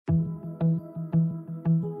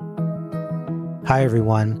Hi,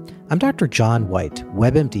 everyone. I'm Dr. John White,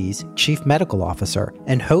 WebMD's Chief Medical Officer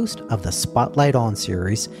and host of the Spotlight On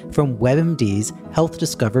series from WebMD's Health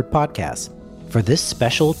Discovered podcast. For this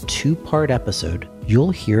special two-part episode,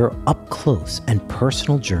 you'll hear up close and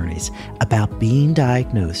personal journeys about being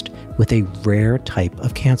diagnosed with a rare type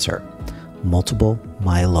of cancer, multiple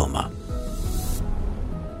myeloma.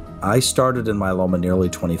 I started in myeloma nearly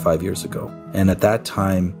 25 years ago. And at that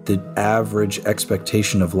time, the average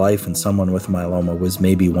expectation of life in someone with myeloma was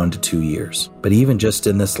maybe 1 to 2 years. But even just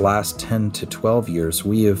in this last 10 to 12 years,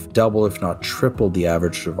 we have doubled, if not tripled, the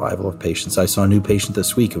average survival of patients. I saw a new patient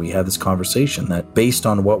this week, and we had this conversation that based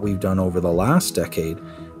on what we've done over the last decade,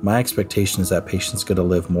 my expectation is that patient's going to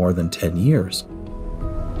live more than 10 years.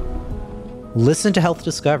 Listen to Health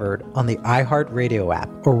Discovered on the iHeartRadio app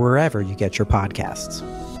or wherever you get your podcasts.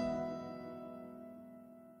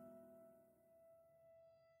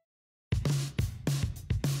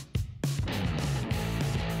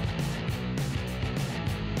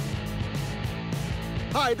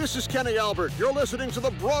 Hi, this is Kenny Albert. You're listening to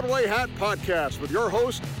the Broadway Hat Podcast with your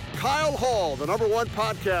host, Kyle Hall, the #1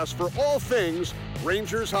 podcast for all things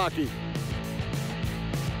Rangers hockey.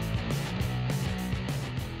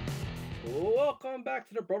 Welcome back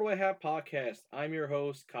to the Broadway Hat Podcast. I'm your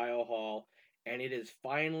host, Kyle Hall, and it is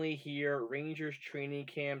finally here. Rangers training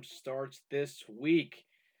camp starts this week.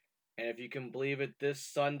 And if you can believe it, this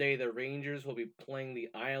Sunday, the Rangers will be playing the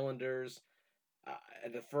Islanders.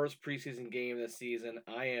 The first preseason game this season.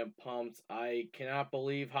 I am pumped. I cannot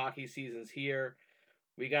believe hockey season's here.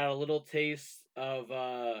 We got a little taste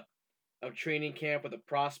of training camp with the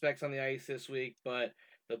prospects on the ice this week, but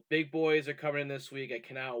the big boys are coming in this week. I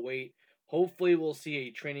cannot wait. Hopefully we'll see a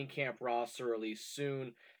training camp roster released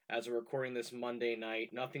soon as we're recording this Monday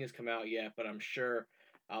night. Nothing has come out yet, but I'm sure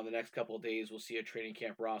the next couple of days we'll see a training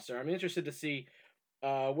camp roster. I'm interested to see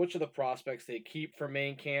which of the prospects they keep for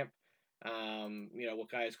main camp. What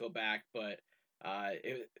guys go back, but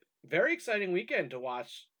very exciting weekend to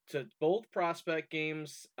watch to both prospect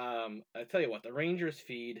games. I tell you what, the Rangers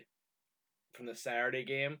feed from the Saturday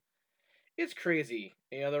game, it's crazy.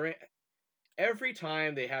 Every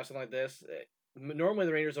time they have something like this, normally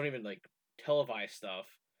the Rangers don't even televise stuff,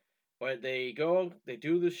 but they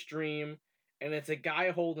do the stream, and it's a guy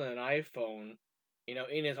holding an iPhone,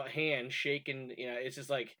 in his hand, shaking. It's just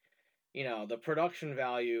like. The production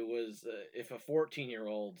value was if a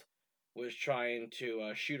 14-year-old was trying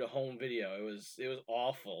to shoot a home video, it was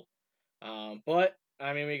awful. But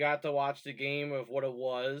I mean, we got to watch the game of what it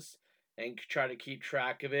was and try to keep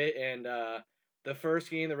track of it. And the first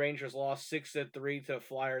game, the Rangers lost 6-3 to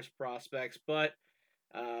Flyers prospects, but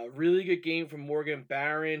really good game from Morgan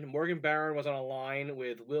Barron. Morgan Barron was on a line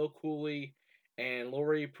with Will Cooley and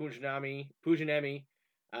Lori Pujanemi.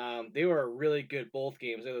 They were really good both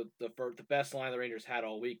games. They were the best line the Rangers had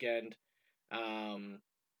all weekend.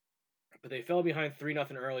 But they fell behind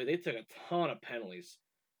 3-0 early. They took a ton of penalties.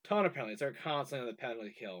 They're constantly on the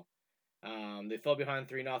penalty kill. They fell behind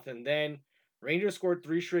 3-0. Then Rangers scored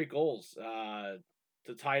 3 straight goals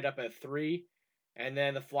to tie it up at 3. And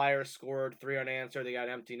then the Flyers scored 3 unanswered. They got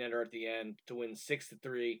an empty netter at the end to win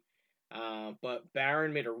 6-3. But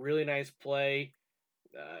Barron made a really nice play.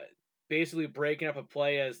 Basically breaking up a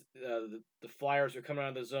play as the Flyers are coming out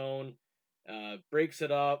of the zone, breaks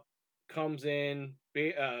it up, comes in,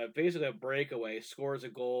 basically a breakaway, scores a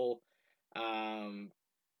goal.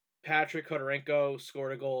 Patrick Kodorenko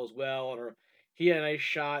scored a goal as well. He had a nice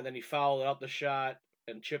shot, and then he fouled up the shot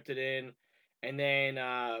and chipped it in. And then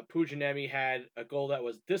Pujanemi had a goal that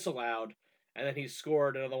was disallowed, and then he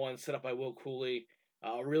scored another one set up by Will Cooley.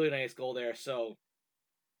 A really nice goal there. So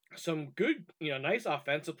some good, nice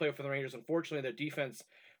offensive play for the Rangers. Unfortunately, their defense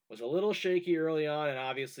was a little shaky early on, and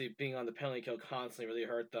obviously being on the penalty kill constantly really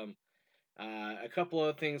hurt them. A couple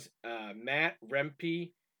other things. Matt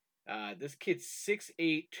Rempe, this kid's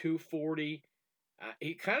 6'8", 240.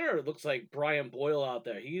 He kind of looks like Brian Boyle out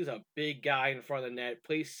there. He's a big guy in front of the net,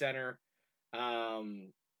 plays center. He's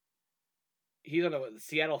on the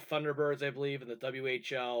Seattle Thunderbirds, I believe, in the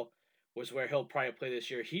WHL, was where he'll probably play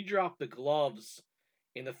this year. He dropped the gloves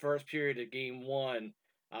in the first period of game 1.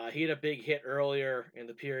 He had a big hit earlier in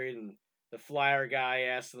the period, and the Flyer guy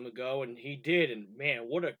asked him to go, and he did. And man, it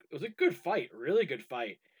was a good fight, really good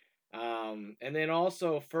fight. And then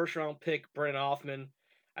also first round pick Brennan Othman.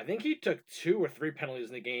 I think he took 2 or 3 penalties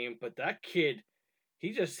in the game, but that kid,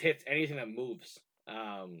 he just hits anything that moves.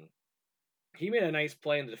 He made a nice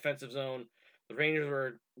play in the defensive zone. The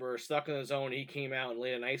Rangers were stuck in the zone. He came out and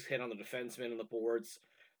laid a nice hit on the defenseman on the boards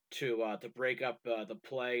to break up the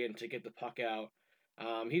play and to get the puck out.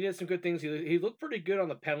 He did some good things. He looked pretty good on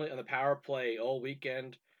the power play all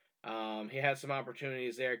weekend. He had some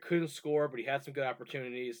opportunities there. Couldn't score, but he had some good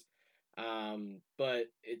opportunities. But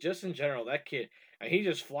just in general, that kid, he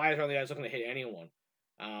just flies around the ice looking to hit anyone.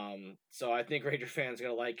 So I think Ranger fans are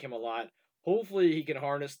going to like him a lot. Hopefully he can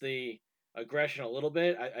harness the aggression a little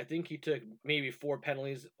bit. I think he took maybe 4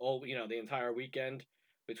 penalties the entire weekend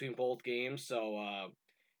between both games. So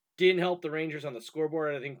didn't help the Rangers on the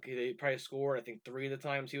scoreboard. I think they probably scored, I think 3 of the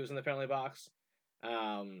times he was in the penalty box.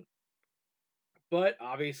 But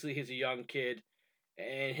obviously he's a young kid,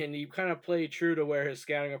 and he kind of played true to where his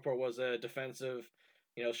scouting report was a defensive,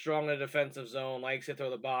 strong in the defensive zone, likes to throw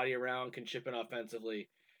the body around, can chip in offensively.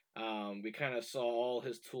 We kind of saw all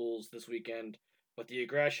his tools this weekend, but the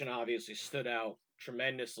aggression obviously stood out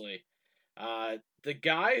tremendously. The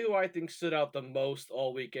guy who I think stood out the most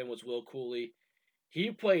all weekend was Will Cooley.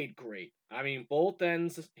 He played great. I mean, both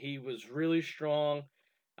ends, he was really strong.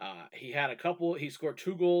 He scored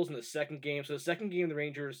 2 goals in the second game. So the second game, the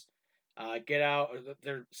Rangers get out.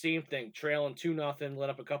 Their same thing, trailing 2-0, let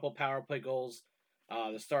up a couple power play goals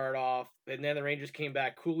to start off. And then the Rangers came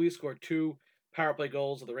back. Cooley scored 2 power play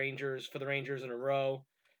goals for the Rangers in a row.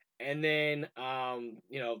 And then,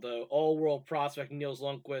 the all-world prospect Niels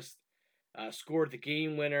Lundqvist scored the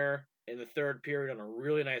game winner in the third period on a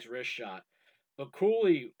really nice wrist shot. But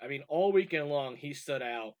Cooley, I mean, all weekend long he stood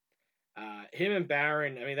out. Him and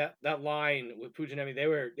Barron, I mean that line with Puccinelli,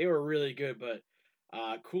 they were really good. But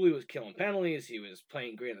Cooley was killing penalties. He was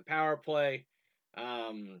playing great in the power play.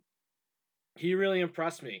 He really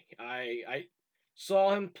impressed me. I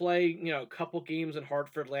saw him play a couple games in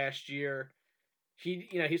Hartford last year.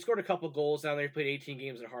 He scored a couple goals down there. He played 18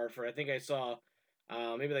 games in Hartford. I think I saw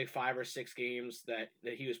maybe like 5 or 6 games that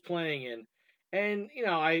he was playing in. And,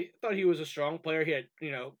 I thought he was a strong player. He had,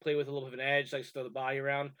 played with a little bit of an edge, likes to throw the body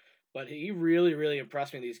around. But he really, really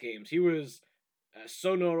impressed me in these games. He was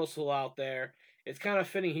so noticeable out there. It's kind of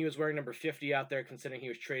fitting he was wearing number 50 out there, considering he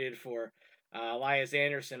was traded for Elias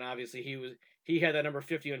Anderson. Obviously, he had that number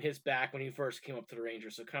 50 on his back when he first came up to the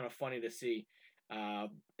Rangers. So kind of funny to see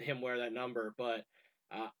him wear that number. But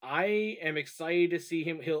I am excited to see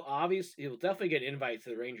him. He'll definitely get invites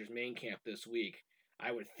to the Rangers main camp this week,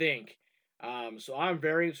 I would think. So I'm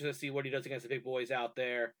very interested to see what he does against the big boys out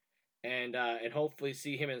there, and hopefully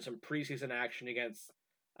see him in some preseason action against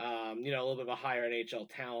a little bit of a higher NHL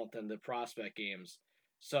talent than the prospect games.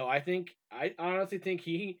 So I honestly think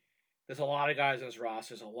there's a lot of guys in this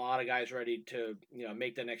roster. There's a lot of guys ready to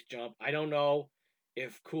make the next jump. I don't know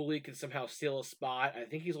if Cooley can somehow steal a spot. I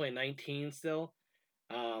think he's only 19 still.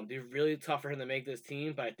 It'd be really tough for him to make this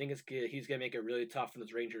team, but I think he's gonna make it really tough for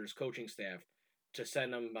this Rangers coaching staff to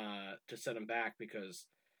send him back because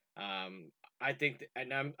I think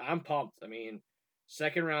and I'm pumped. I mean,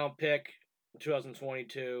 second round pick,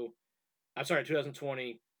 2022. I'm sorry,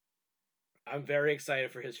 2020. I'm very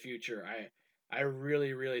excited for his future. I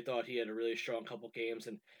really, really thought he had a really strong couple games,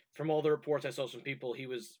 and from all the reports I saw from people, he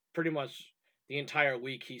was pretty much the entire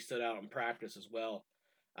week he stood out in practice as well.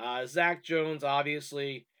 Zach Jones,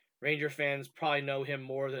 obviously, Ranger fans probably know him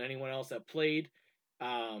more than anyone else that played.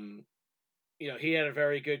 Um, he had a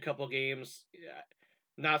very good couple games.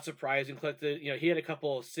 Not surprising. Collected, he had a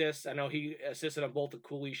couple assists. I know he assisted on both the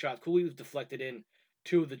Cooley shots. Cooley was deflected in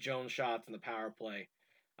 2 of the Jones shots in the power play.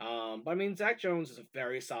 But I mean, Zach Jones is a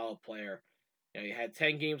very solid player. He had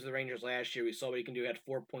 10 games with the Rangers last year. We saw what he can do. He had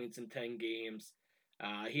 4 points in 10 games.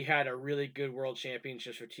 He had a really good World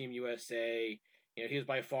Championships for Team USA. He was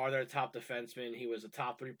by far their top defenseman. He was a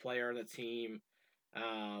top 3 player on the team.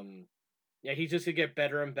 He's just gonna get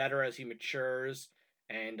better and better as he matures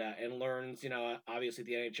and learns. Obviously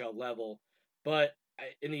the NHL level, but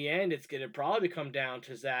in the end, it's gonna probably come down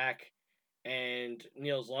to Zach and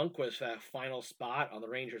Niels Lundqvist for that final spot on the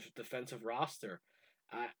Rangers defensive roster.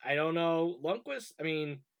 I don't know Lundqvist. I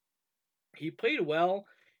mean, he played well.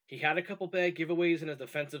 He had a couple bad giveaways in his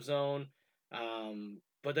defensive zone.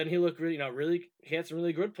 But then he looked he had some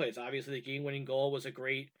really good plays. Obviously, the game-winning goal was a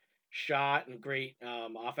great shot and great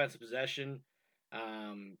offensive possession.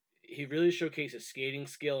 He really showcased his skating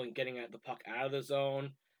skill and getting at the puck out of the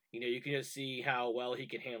zone. You can just see how well he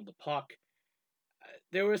can handle the puck.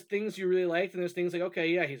 There was things you really liked, and there's things like, okay,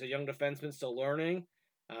 yeah, he's a young defenseman still learning.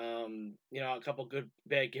 A couple good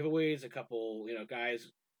bad giveaways, a couple,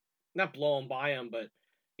 guys not blowing by him, but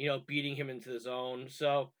beating him into the zone.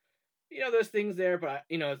 So there's things there, but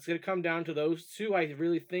it's gonna come down to those two. I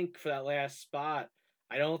really think for that last spot,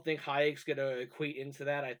 I don't think Hayek's gonna equate into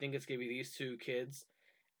that. I think it's gonna be these 2 kids,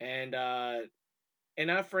 and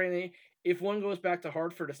not for anything. If one goes back to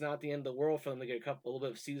Hartford, it's not the end of the world for them to get a little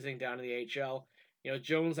bit of seasoning down in the AHL.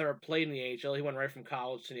 Jones never played in the AHL. He went right from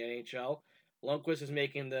college to the NHL. Lundqvist is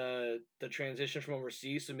making the transition from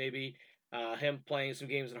overseas, so maybe him playing some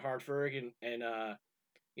games in Hartford and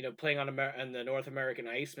playing on the North American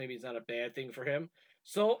ice, maybe it's not a bad thing for him.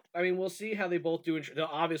 So I mean, we'll see how they both do. They'll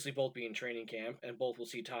obviously both be in training camp, and both will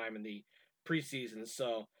see time in the preseason.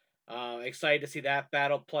 So excited to see that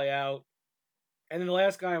battle play out. And then the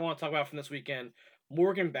last guy I want to talk about from this weekend,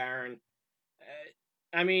 Morgan Barron.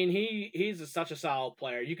 I mean, he's such a solid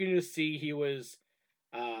player. You can just see he was.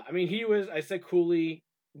 He was. I said Cooley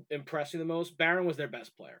impressing the most. Barron was their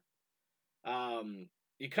best player.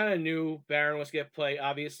 You kind of knew Barron was going to play.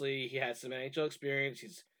 Obviously, he had some NHL experience.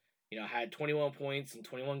 He's, had 21 points in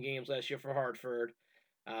 21 games last year for Hartford.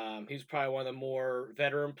 He's probably one of the more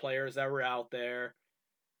veteran players that were out there.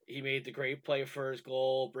 He made the great play for his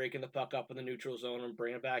goal, breaking the puck up in the neutral zone and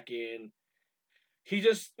bringing it back in. He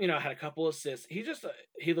just, had a couple assists. He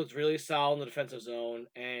looked really solid in the defensive zone,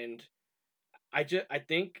 and I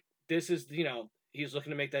think this is, he's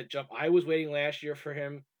looking to make that jump. I was waiting last year for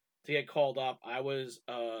him to get called up. I was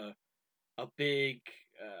a big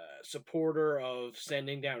supporter of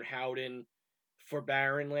sending down Howden for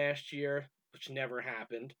Barron last year, which never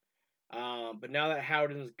happened. But now that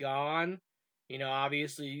Howden's gone,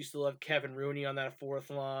 obviously you still have Kevin Rooney on that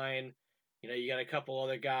fourth line. You got a couple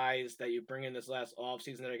other guys that you bring in this last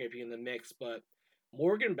offseason that are going to be in the mix, but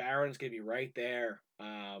Morgan Barron's going to be right there,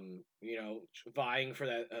 vying for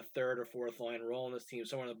that a third or fourth line role in this team,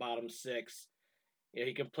 somewhere in the bottom six.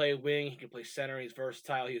 He can play wing, he can play center, he's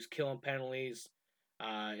versatile, he was killing penalties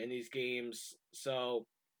in these games. So,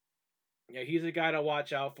 he's a guy to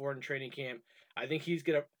watch out for in training camp. I think he's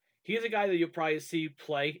a guy that you'll probably see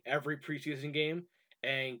play every preseason game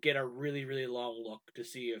and get a really, really long look to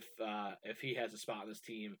see if he has a spot in this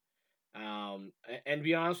team. And to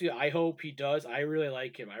be honest with you, I hope he does. I really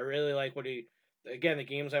like him. I really like the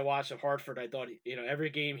games I watched of Hartford, I thought, every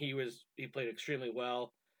game he played extremely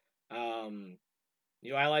well.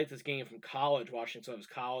 I like this game from college, watching some of his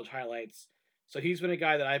college highlights. So he's been a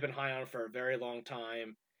guy that I've been high on for a very long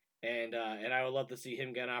time, and I would love to see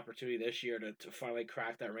him get an opportunity this year to finally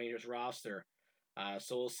crack that Rangers roster.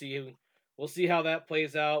 So we'll see how that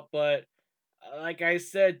plays out. But like I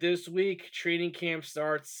said, this week training camp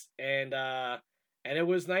starts, and it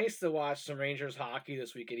was nice to watch some Rangers hockey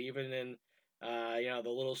this weekend, even in the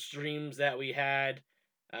little streams that we had.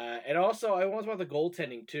 And also, I want to talk about the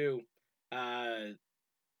goaltending too.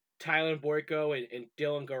 Tyler Boyko and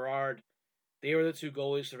Dylan Garrard, they were the two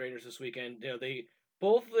goalies for the Rangers this weekend. They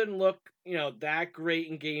both didn't look, that great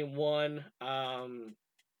in game one. I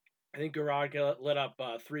think Garrard let up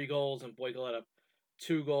 3 goals and Boyko let up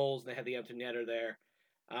 2 goals, and they had the empty netter there.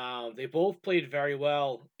 They both played very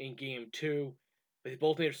well in game two. They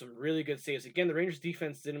both made some really good saves. Again, the Rangers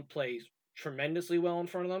defense didn't play tremendously well in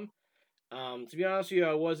front of them. To be honest with you,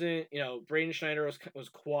 I wasn't, Braden Schneider was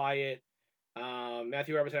quiet.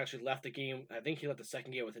 Matthew Robertson actually left the game. I think he left the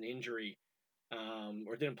second game with an injury,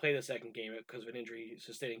 or didn't play the second game because of an injury he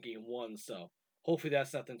sustained in game one. So hopefully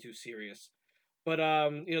that's nothing too serious. But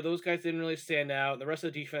those guys didn't really stand out. The rest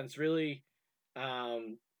of the defense really,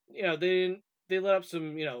 they let up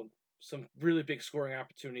some really big scoring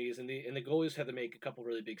opportunities, and the goalies had to make a couple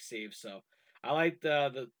really big saves. So I liked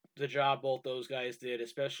the job both those guys did,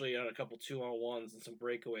 especially on a couple 2-on-1s and some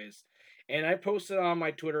breakaways. And I posted on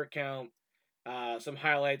my Twitter account some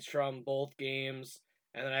highlights from both games,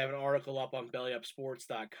 and then I have an article up on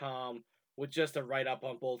bellyupsports.com with just a write-up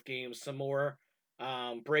on both games, some more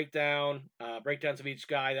breakdowns of each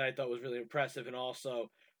guy that I thought was really impressive, and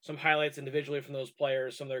also some highlights individually from those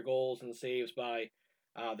players, some of their goals and saves by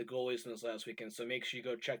the goalies from this last weekend. So make sure you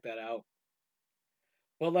go check that out.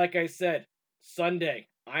 But like I said, Sunday,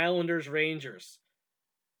 Islanders Rangers.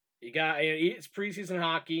 It's preseason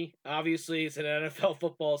hockey. Obviously, it's an NFL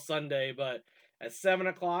football Sunday, but at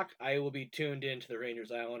 7:00, I will be tuned in to the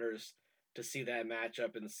Rangers Islanders to see that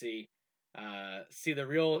matchup and see the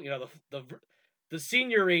real, the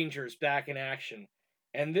senior Rangers back in action.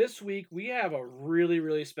 And this week we have a really,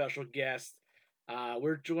 really special guest.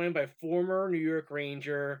 We're joined by former New York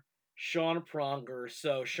Ranger Sean Pronger.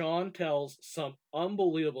 So Sean tells some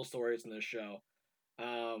unbelievable stories in this show.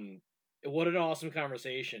 What an awesome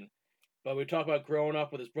conversation. But we talk about growing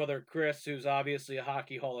up with his brother Chris, who's obviously a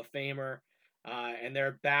Hockey Hall of Famer, and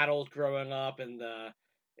their battles growing up, and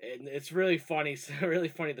it's really funny. It's really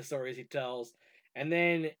funny the stories he tells. And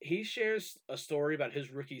then he shares a story about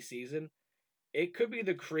his rookie season. It could be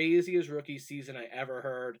the craziest rookie season I ever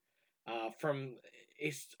heard. From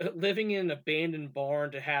living in an abandoned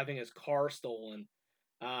barn to having his car stolen,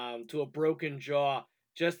 to a broken jaw.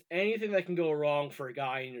 Just anything that can go wrong for a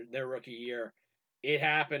guy in their rookie year, it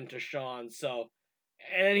happened to Sean. So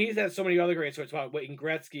And he's had so many other great stories about Wayne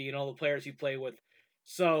Gretzky and all the players he played with.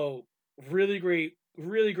 So really great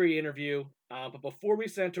interview. But before we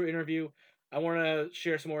send to our interview, I want to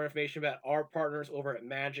share some more information about our partners over at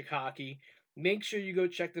Magic Hockey. Make sure you go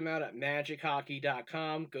check them out at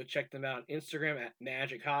magichockey.com. Go check them out on Instagram at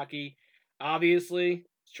Magic Hockey. Obviously,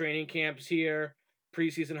 training camp's here,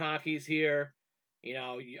 preseason hockey's here. You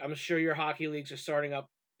know, I'm sure your hockey leagues are starting up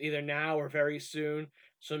either now or very soon.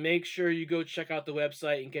 So make sure you go check out the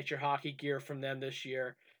website and get your hockey gear from them this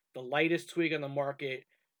year. The lightest twig on the market.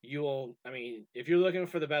 If you're looking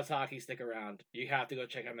for the best hockey stick around, you have to go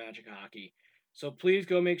check out Magic Hockey. So please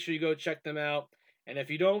go make sure you go check them out. And if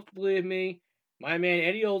you don't believe me, my man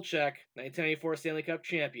Eddie Olczyk, 1994 Stanley Cup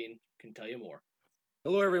champion, can tell you more.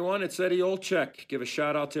 Hello, everyone. It's Eddie Olczyk. Give a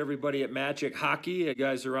shout out to everybody at Magic Hockey. You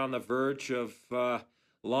guys are on the verge of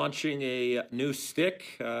launching a new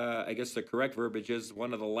stick. I guess the correct verbiage is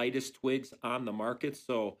one of the lightest twigs on the market.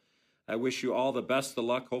 So I wish you all the best of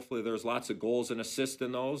luck. Hopefully there's lots of goals and assists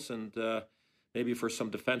in those, and maybe for some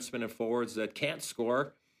defensemen and forwards that can't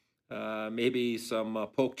score, maybe some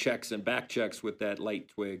poke checks and back checks with that light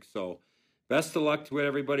twig. So best of luck to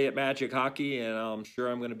everybody at Magic Hockey, and I'm sure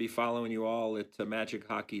I'm going to be following you all at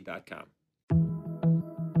magichockey.com.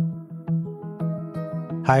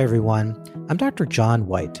 Hi, everyone. I'm Dr. John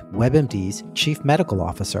White, WebMD's Chief Medical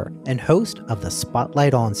Officer and host of the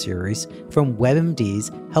Spotlight On series from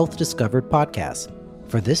WebMD's Health Discovered podcast.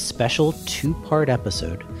 For this special two-part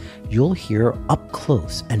episode, you'll hear up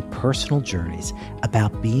close and personal journeys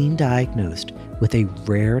about being diagnosed with a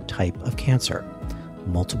rare type of cancer,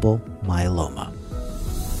 multiple myeloma.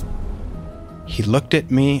 He looked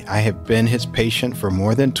at me. I have been his patient for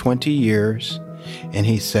more than 20 years. And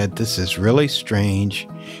he said, "This is really strange.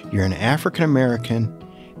 You're an African American,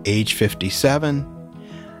 age 57.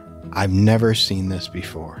 I've never seen this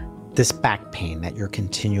before." This back pain that you're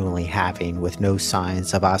continually having with no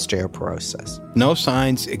signs of osteoporosis. No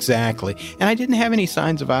signs, exactly. And I didn't have any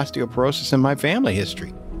signs of osteoporosis in my family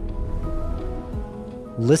history.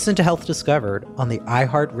 Listen to Health Discovered on the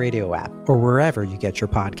iHeartRadio app or wherever you get your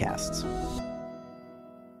podcasts.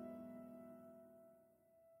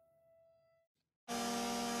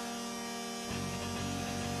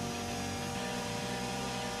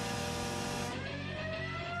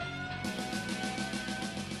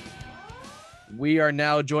 We are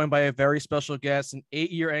now joined by a very special guest, an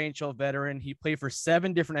 8-year NHL veteran. He played for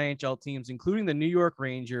 7 different NHL teams, including the New York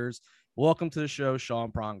Rangers. Welcome to the show,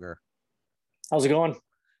 Sean Pronger. How's it going?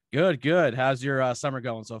 Good. How's your summer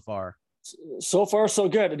going so far? So far, so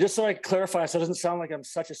good. Just so I clarify, so it doesn't sound like I'm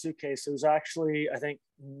such a suitcase. It was actually, I think,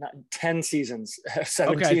 10 seasons,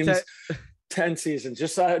 7 teams, 10 seasons.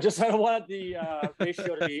 Just I don't want the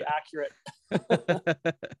ratio to be accurate.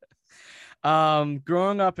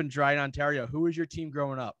 Growing up in Dryden, Ontario, who was your team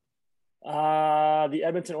growing up? The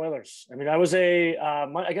Edmonton Oilers. I mean, I was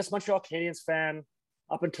I guess Montreal Canadiens fan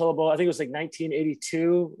up until about, I think it was like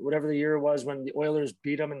 1982, whatever the year was when the Oilers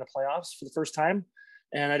beat them in the playoffs for the first time.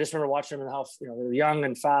 And I just remember watching them and how, they were young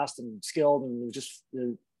and fast and skilled and just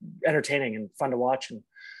entertaining and fun to watch. And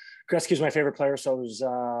Gretzky was my favorite player. So it was,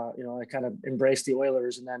 I kind of embraced the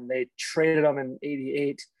Oilers, and then they traded them in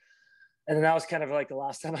 88. And then that was kind of like the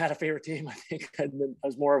last time I had a favorite team. I think I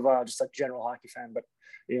was more of just a general hockey fan, but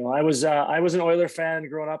I was an Oiler fan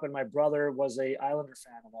growing up, and my brother was a Islander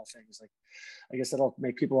fan of all things. Like, I guess that'll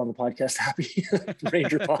make people on the podcast happy.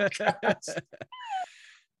 Ranger podcast.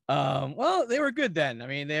 Well, they were good then. I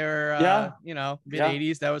mean, they were, mid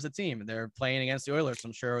 80s. That was a team. They're playing against the Oilers.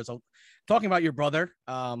 I'm sure it was talking about your brother,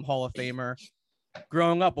 Hall of Famer.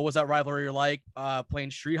 Growing up, what was that rivalry like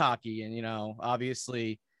playing street hockey? And,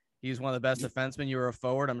 obviously he's one of the best defensemen. You were a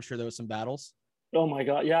forward. I'm sure there was some battles. Oh my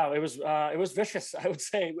God. Yeah, it was vicious, I would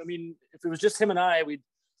say. I mean, if it was just him and I, we'd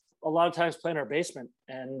a lot of times play in our basement.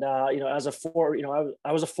 And, as a forward,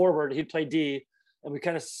 I was a forward, he'd play D, and we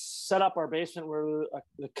kind of set up our basement where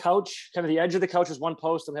the couch, kind of the edge of the couch was one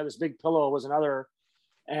post, and we had this big pillow was another.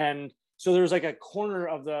 And so there was like a corner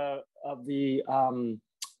of the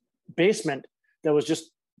basement that was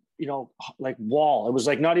just, like wall. It was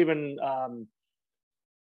like not even,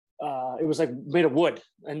 it was like made of wood.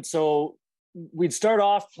 And so we'd start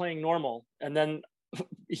off playing normal, and then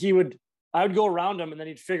I would go around him, and then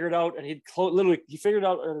he'd figure it out, and he figured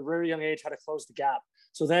out at a very young age how to close the gap.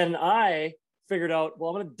 So then I figured out,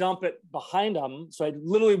 well, I'm going to dump it behind him. So I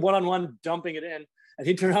literally one-on-one dumping it in, and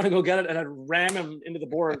he'd turn around and go get it, and I'd ram him into the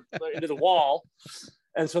board, into the wall.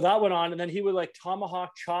 And so that went on, and then he would like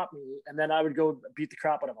tomahawk chop me, and then I would go beat the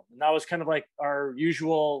crap out of him. And that was kind of like our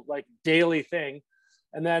usual like daily thing.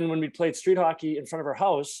 And then when we played street hockey in front of our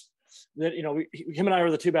house, that him and I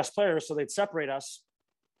were the two best players, so they'd separate us.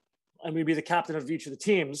 and we'd be the captain of each of the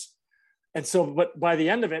teams. And so, but by the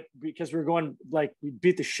end of it, because we were going, like, we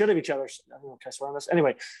beat the shit of each other. I don't know, can I swear on this?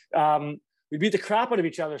 Anyway, we beat the crap out of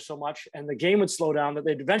each other so much, and the game would slow down that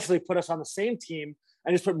they'd eventually put us on the same team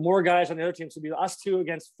and just put more guys on the other team. So it'd be us 2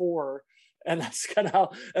 against 4. And that's kind of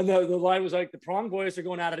how, and the line was like, the Prong boys are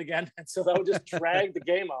going at it again. And so that would just drag the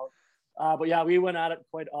game out. But yeah, we went at it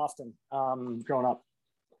quite often growing up.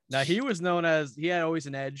 Now he was known as, he had always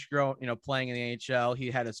an edge playing in the NHL. He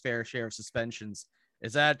had his fair share of suspensions.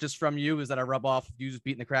 Is that just from you? Is that a rub off of you just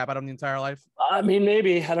beating the crap out of him the entire life? I mean,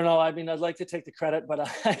 maybe, I don't know. I mean, I'd like to take the credit, but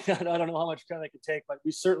I don't know how much credit I could take, but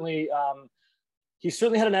we certainly, he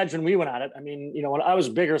certainly had an edge when we went at it. I mean, when I was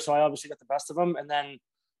bigger, so I obviously got the best of him. And then,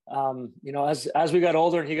 as we got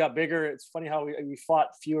older and he got bigger, it's funny how we fought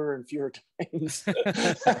fewer and fewer times.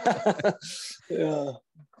 Yeah.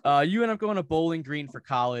 You end up going to Bowling Green for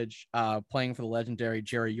college, playing for the legendary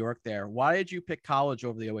Jerry York there. Why did you pick college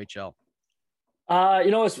over the OHL?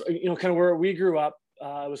 It's kind of where we grew up.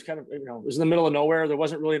 It was kind of, it was in the middle of nowhere. There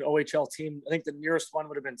wasn't really an OHL team. I think the nearest one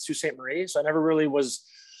would have been Sault Ste. Marie. So I never really was,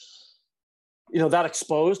 that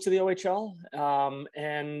exposed to the OHL.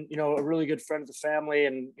 And a really good friend of the family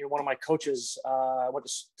and, one of my coaches went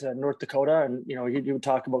to North Dakota, and, he would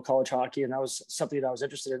talk about college hockey, and that was something that I was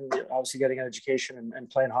interested in, obviously getting an education and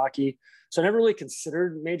playing hockey. So I never really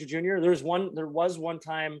considered major junior. There was one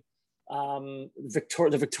time,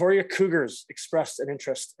 the Victoria Cougars expressed an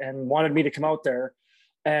interest and wanted me to come out there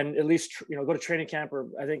and at least, go to training camp, or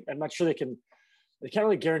I'm not sure they can't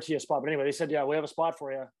really guarantee a spot, but anyway, they said, yeah, we have a spot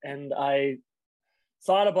for you. And I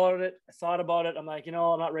thought about it. I'm like, I'm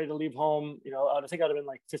not ready to leave home. I think I'd have been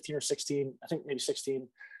like 15 or 16, I think maybe 16.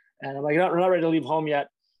 And I'm like, we're not ready to leave home yet.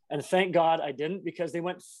 And thank God I didn't, because they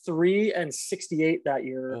went 3-68 that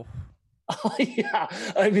year. Oh. Yeah,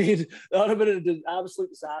 I mean, that would have been an absolute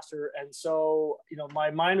disaster. And so, my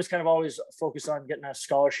mind was kind of always focused on getting a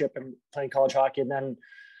scholarship and playing college hockey. And then,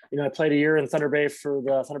 I played a year in Thunder Bay for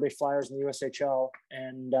the Thunder Bay Flyers in the USHL,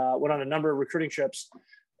 and went on a number of recruiting trips,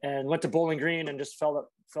 and went to Bowling Green and just felt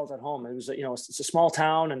at home. It was, it's a small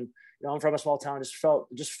town, and I'm from a small town. Just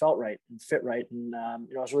felt right and fit right. And I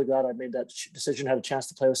was really glad I made that decision. Had a chance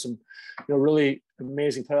to play with some, really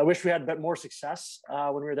amazing players. I wish we had a bit more success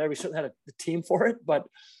when we were there. We certainly had the team for it, but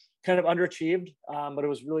kind of underachieved. But it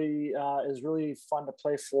was really fun to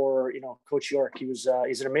play for Coach York. He's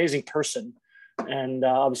an amazing person, and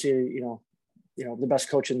obviously the best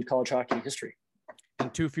coach in college hockey history.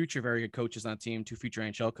 And 2 future very good coaches on the team, 2 future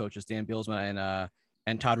NHL coaches, Dan Bielsma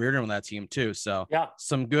and Todd Reardon on that team too. So yeah,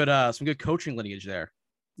 some good coaching lineage there.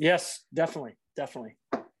 Yes, definitely. After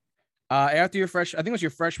I think it was your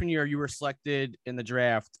freshman year, you were selected in the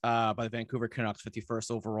draft by the Vancouver Canucks, 51st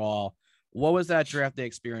overall. What was that draft day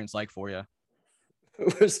experience like for you?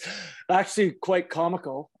 It was actually quite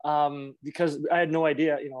comical because I had no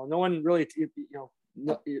idea. No one really,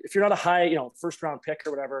 if you're not a high, first round pick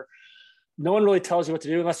or whatever, no one really tells you what to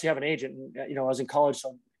do unless you have an agent. And, I was in college, so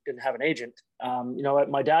I didn't have an agent.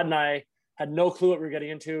 My dad and I had no clue what we were getting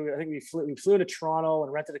into. I think we flew into Toronto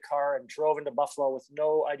and rented a car and drove into Buffalo with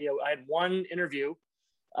no idea. I had one interview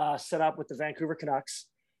set up with the Vancouver Canucks.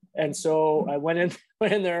 And so I went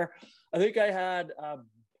in there. I think I had a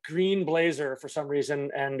green blazer for some reason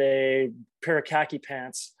and a pair of khaki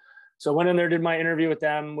pants. So I went in there, did my interview with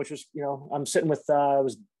them, which was, I'm sitting with, it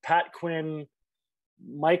was Pat Quinn,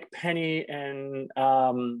 Mike Penny, and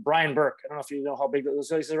Brian Burke. I don't know if you know how big those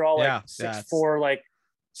guys are. They're all like 6'4", like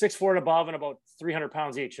 6'4" and above, and about 300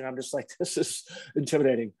 pounds each. And I'm just like, this is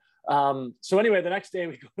intimidating. So anyway, the next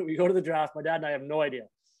day we go to the draft. My dad and I have no idea.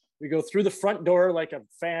 We go through the front door like a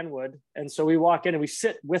fan would. And so we walk in and we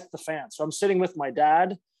sit with the fans. So I'm sitting with my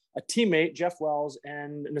dad, a teammate, Jeff Wells,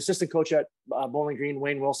 and an assistant coach at Bowling Green,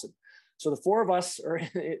 Wayne Wilson. So the 4 of us are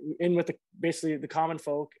in with basically the common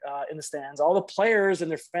folk in the stands. All the players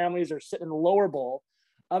and their families are sitting in the lower bowl.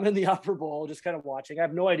 I'm in the upper bowl, just kind of watching. I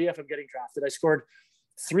have no idea if I'm getting drafted. I scored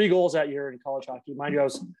 3 goals that year in college hockey. Mind you, I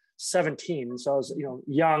was 17, so I was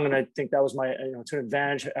young, and I think that was my to an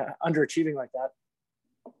advantage, underachieving like that.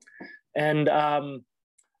 And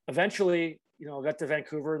eventually, got to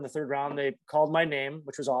Vancouver in the 3rd round. They called my name,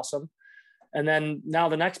 which was awesome. And then now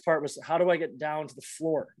the next part was, how do I get down to the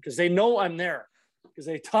floor? Because they know I'm there, because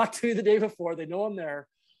they talked to me the day before. They know I'm there.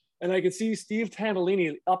 And I could see Steve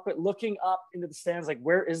Tandolini looking up into the stands, like,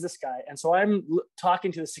 where is this guy? And so I'm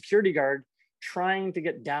talking to the security guard, trying to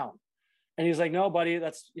get down. And he's like, no, buddy,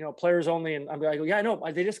 that's, players only. And I'm like, yeah, I know.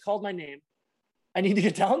 They just called my name. I need to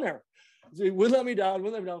get down there. So he wouldn't let me down.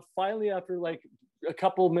 Finally, after like a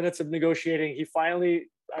couple of minutes of negotiating, he finally,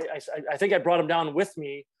 I think I brought him down with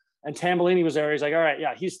me. And Tambellini was there. He's like, all right,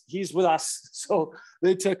 yeah, he's with us. So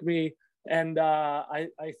they took me, and I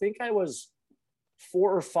think I was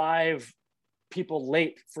 4 or 5 people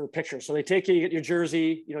late for the picture. So they take you, you get your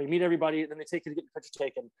jersey, you meet everybody, and then they take you to get your picture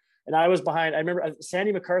taken. And I was behind. I remember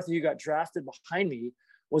Sandy McCarthy, who got drafted behind me,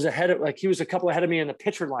 was ahead of, like, he was a couple ahead of me in the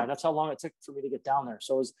pitcher line. That's how long it took for me to get down there.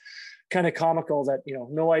 So it was kind of comical that,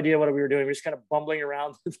 no idea what we were doing. We were just kind of bumbling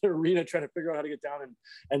around the arena trying to figure out how to get down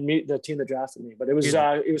and meet the team that drafted me. But it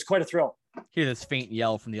was quite a thrill. Hear this faint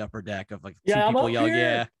yell from the upper deck of like two people yell,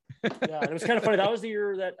 yeah. Yeah, and it was kind of funny. That was the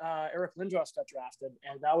year that Eric Lindros got drafted,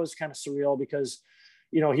 and that was kind of surreal because,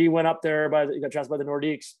 he went up there he got drafted by the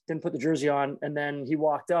Nordiques, didn't put the jersey on, and then he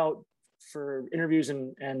walked out for interviews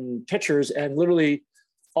and pictures, and literally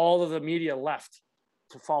all of the media left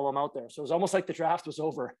to follow him out there. So it was almost like the draft was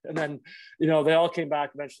over, and then they all came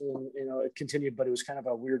back eventually, and it continued. But it was kind of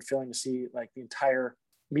a weird feeling to see like the entire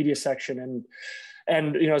media section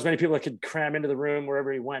and as many people that could cram into the room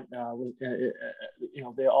wherever he went.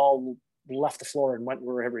 They all left the floor and went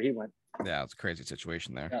wherever he went. Yeah, it's a crazy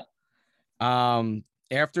situation there. Yeah.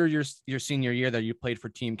 After your senior year that you played for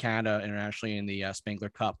Team Canada internationally in the Spangler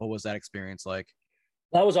Cup, what was that experience like?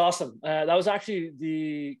 That was awesome. That was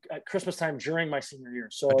actually at Christmas time during my senior year.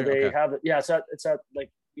 So they have it. Yeah, it's at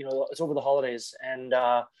like, it's over the holidays. And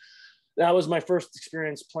that was my first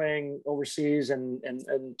experience playing overseas and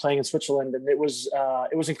playing in Switzerland. And it was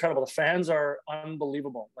incredible. The fans are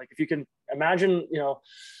unbelievable. Like, if you can imagine,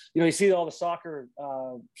 you see all the soccer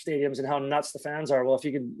stadiums and how nuts the fans are. Well, if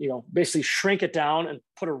you can, basically shrink it down and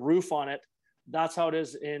put a roof on it, that's how it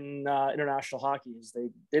is in international hockey. Is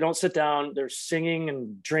they don't sit down. They're singing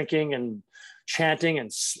and drinking and chanting,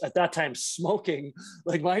 and at that time smoking.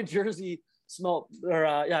 Like, my jersey smelled,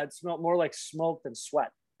 it smelled more like smoke than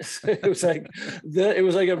sweat. It was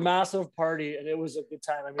like a massive party, and it was a good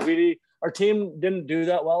time. I mean, our team didn't do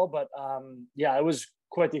that well, but it was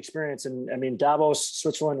quite the experience. And I mean, Davos,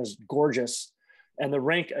 Switzerland is gorgeous, and the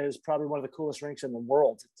rink is probably one of the coolest rinks in the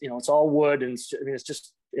world. It's all wood, and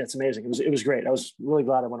it's amazing. It was great. I was really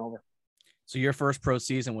glad I went over. So your first pro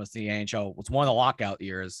season was the NHL. It's one of the lockout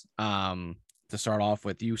years. To start off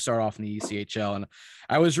with, you start off in the ECHL, and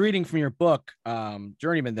I was reading from your book,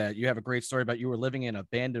 Journeyman, that you have a great story about you were living in an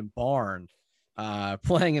abandoned barn,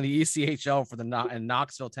 playing in the ECHL in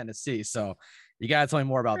Knoxville, Tennessee. So you got to tell me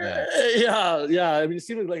more about that. Yeah. I mean, it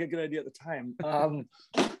seemed like a good idea at the time.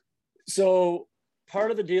 So part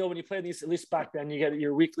of the deal when you play these, at least back then, you get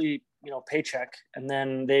your weekly, paycheck, and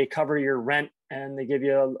then they cover your rent and they give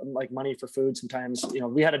you like money for food. Sometimes,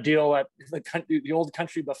 we had a deal at the old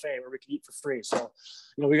country buffet where we could eat for free. So,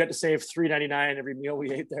 we got to save $3.99 every meal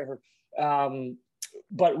we ate there.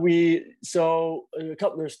 But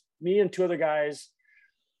there's me and 2 other guys.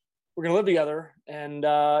 We're going to live together, and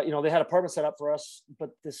they had apartments set up for us.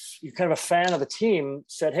 But you're kind of a fan of the team,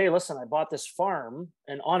 said, "Hey, listen, I bought this farm,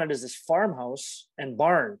 and on it is this farmhouse and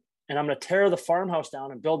barn, and I'm going to tear the farmhouse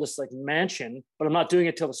down and build this like mansion. But I'm not doing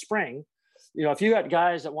it till the spring. If you got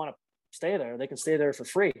guys that want to stay there, they can stay there for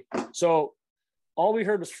free." So all we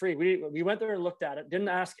heard was free. We went there and looked at it, didn't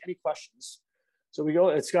ask any questions. So we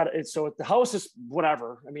go. So the house is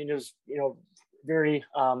whatever. I mean, it was very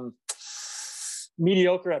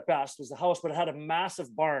mediocre at best was the house, but it had a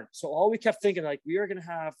massive barn. So all we kept thinking, like, we are going to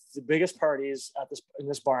have the biggest parties in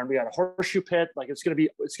this barn. We got a horseshoe pit. Like, it's going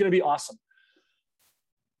to be awesome.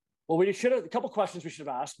 Well, a couple questions we should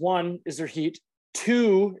have asked. 1, is there heat?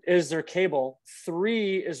 2, is there cable?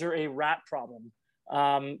 3, is there a rat problem?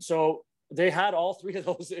 So they had all 3 of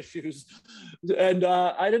those issues. And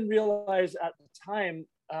I didn't realize at the time,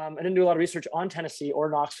 I didn't do a lot of research on Tennessee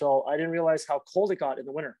or Knoxville. I didn't realize how cold it got in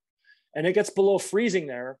the winter. And it gets below freezing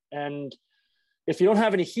there. And if you don't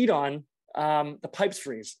have any heat on, the pipes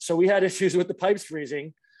freeze. So we had issues with the pipes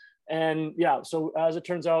freezing. And so as it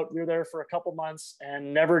turns out, we were there for a couple months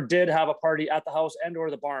and never did have a party at the house and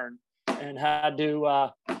or the barn, and had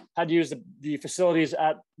to use the facilities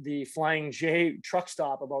at the Flying J truck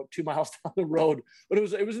stop about 2 miles down the road. But it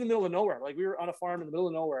was in the middle of nowhere. Like, we were on a farm in the middle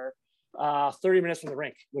of nowhere, 30 minutes from the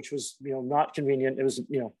rink, which was, not convenient. It was,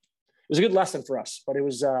 it was a good lesson for us, but it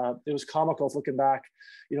was comical looking back.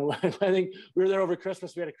 I think we were there over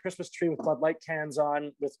Christmas. We had a Christmas tree with Bud Light cans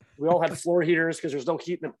on. We all had floor heaters because there's no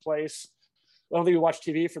heat in the place. I don't think we watched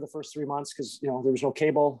TV for the first 3 months because there was no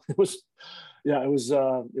cable. It was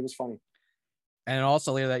funny. And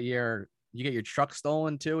also later that year, you get your truck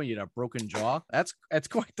stolen too, and you had a broken jaw. That's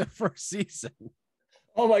quite the first season.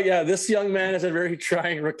 Oh my God, this young man has a very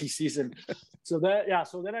trying rookie season. So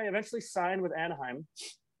then I eventually signed with Anaheim.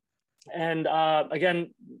 And again,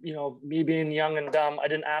 me being young and dumb, I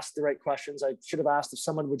didn't ask the right questions. I should have asked if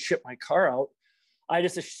someone would ship my car out. I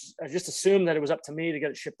just assumed that it was up to me to get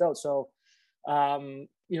it shipped out. So,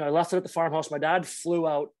 you know, I left it at the farmhouse. My dad flew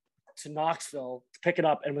out to Knoxville to pick it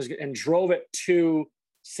up and drove it to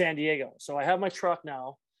San Diego. So I have my truck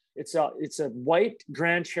now. It's a white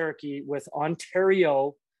Grand Cherokee with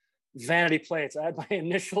Ontario vanity plates. I had my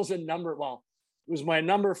initials and number. Well, it was my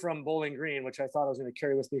number from Bowling Green, which I thought I was going to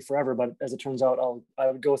carry with me forever. But as it turns out, I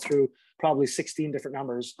would go through probably 16 different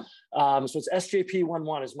numbers. So it's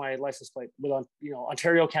SJP11 is my license plate with, you know,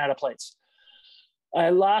 Ontario, Canada plates. I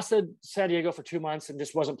lasted San Diego for 2 months and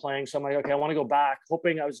just wasn't playing. So I'm like, okay, I want to go back,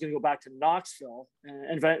 hoping I was going to go back to Knoxville.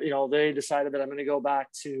 And you know, they decided that I'm going to go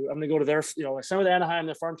to their, you know, some of the Anaheim,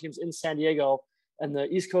 their farm teams in San Diego, and the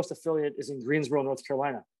East Coast affiliate is in Greensboro, North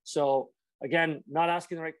Carolina. So again, not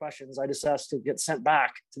asking the right questions. I just asked to get sent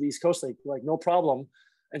back to the East Coast League, like no problem,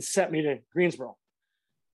 and sent me to Greensboro.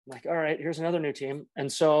 I'm like, all right, here's another new team.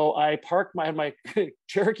 And so I parked my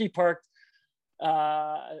Cherokee parked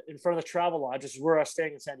in front of the Travel Lodge, which is where I was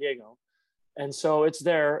staying in San Diego. And so it's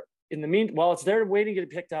there. While it's there waiting to get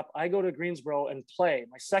picked up, I go to Greensboro and play.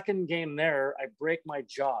 My second game there, I break my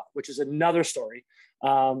jaw, which is another story,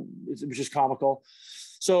 which is comical.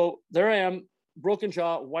 So there I am, broken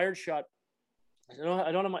jaw, wired shut.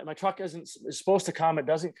 I don't know. My truck is supposed to come. It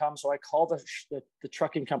doesn't come. So I call the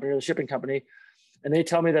trucking company or the shipping company, and they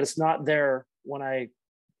tell me that it's not there when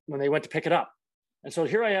they went to pick it up. And so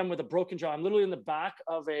here I am with a broken jaw. I'm literally in the back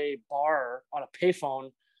of a bar on a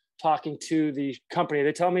payphone talking to the company.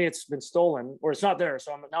 They tell me it's been stolen or it's not there.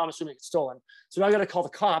 So I'm assuming it's stolen. So now I got to call the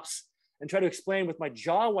cops and try to explain with my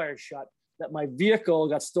jaw wired shut that my vehicle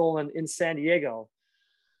got stolen in San Diego.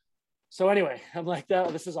 So anyway, I'm like,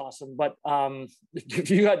 this is awesome. But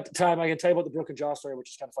if you got time, I can tell you about the broken jaw story,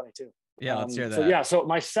 which is kind of funny too. Yeah, let's hear that. So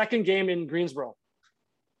my second game in Greensboro,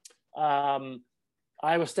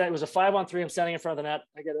 it was a 5-on-3. I'm standing in front of the net.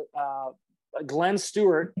 I get Glenn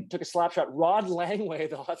Stewart took a slap shot. Rod Langway,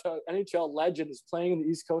 the NHL legend, is playing in the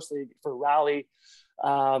East Coast League for Raleigh.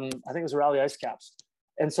 I think it was Raleigh Ice Caps.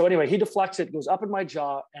 And so anyway, he deflects it, goes up in my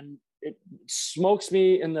jaw, and it smokes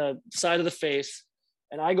me in the side of the face.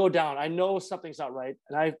 And I go down. I know something's not right.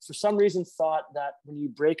 And I, for some reason, thought that when you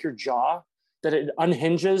break your jaw, that it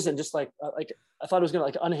unhinges and just like I thought it was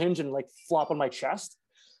going to unhinge and flop on my chest.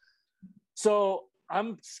 So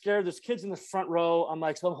I'm scared. There's kids in the front row. I'm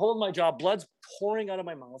holding my jaw. Blood's pouring out of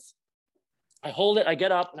my mouth. I hold it. I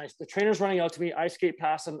get up, and the trainer's running out to me. I skate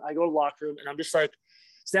past him. I go to the locker room, and I'm just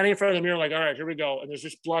standing in front of the mirror, all right, here we go. And there's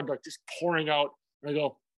just blood just pouring out. And I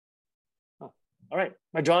go, all right,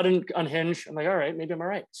 my jaw didn't unhinge. I'm like, all right, maybe I'm all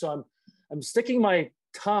right. So I'm sticking my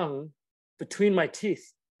tongue between my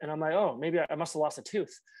teeth, and I'm like, oh, maybe I must have lost a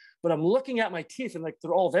tooth. But I'm looking at my teeth, and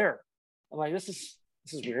they're all there. I'm like, this is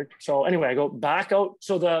weird. So anyway, I go back out.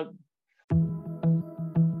 So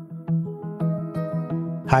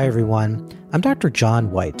Hi, everyone. I'm Dr.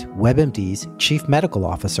 John White, WebMD's Chief Medical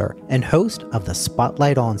Officer and host of the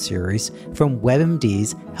Spotlight On series from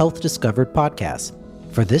WebMD's Health Discovered podcast.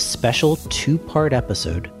 For this special 2-part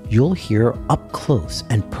episode, you'll hear up close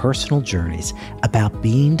and personal journeys about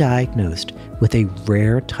being diagnosed with a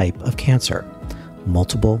rare type of cancer,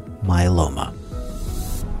 multiple myeloma.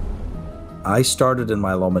 I started in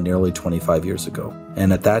myeloma nearly 25 years ago.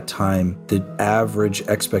 And at that time, the average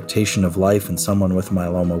expectation of life in someone with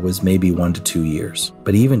myeloma was maybe 1 to 2 years.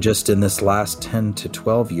 But even just in this last 10 to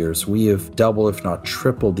 12 years, we have doubled, if not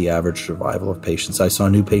tripled, the average survival of patients. I saw a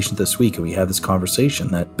new patient this week, and we had this conversation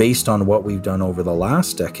that based on what we've done over the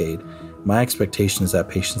last decade, my expectation is that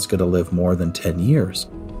patient's going to live more than 10 years.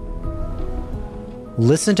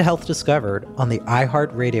 Listen to Health Discovered on the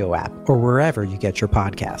iHeartRadio app or wherever you get your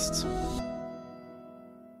podcasts.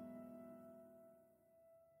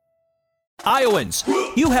 Iowans,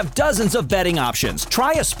 you have dozens of betting options.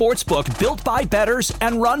 Try a sports book built by bettors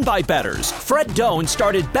and run by bettors. Fred Doan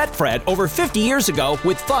started Betfred over 50 years ago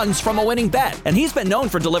with funds from a winning bet, and he's been known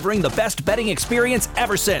for delivering the best betting experience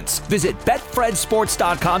ever since. Visit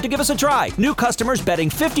betfredsports.com to give us a try. New customers betting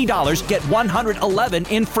 $50 get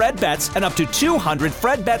 $111 in Fred bets and up to 200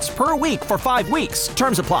 Fred bets per week for 5 weeks.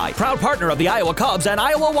 Terms apply. Proud partner of the Iowa Cubs and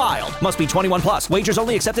Iowa Wild. Must be 21 plus. Wagers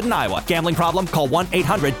only accepted in Iowa. Gambling problem? Call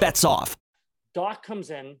 1-800-BETS-OFF. Doc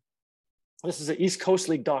comes in. This is an East Coast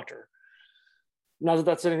League doctor. Not that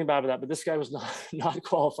that's anything bad about that, but this guy was not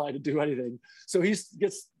qualified to do anything. So he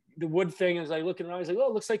gets the wood thing and is looking around. He's like, oh,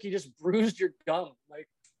 it looks like you just bruised your gum.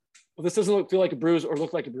 Well, this doesn't feel like a bruise or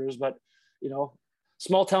look like a bruise, but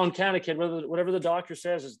small town Canada kid, whatever the doctor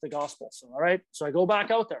says is the gospel. So, all right. So I go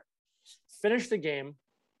back out there, finish the game,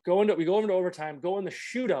 we go into overtime, go in the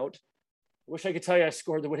shootout. Wish I could tell you I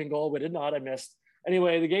scored the winning goal, but did not. I missed.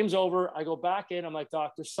 Anyway, the game's over. I go back in. I'm like,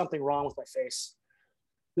 Doc, there's something wrong with my face.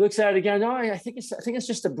 He looks at it again. No, I think it's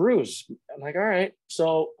just a bruise. I'm like, all right.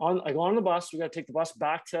 So I go on the bus. We got to take the bus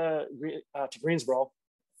back to Greensboro.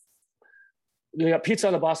 We got pizza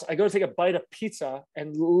on the bus. I go to take a bite of pizza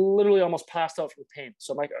and literally almost passed out from pain.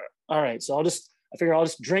 So I'm like, all right. So I figure I'll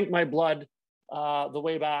just drink my blood the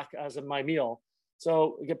way back as of my meal.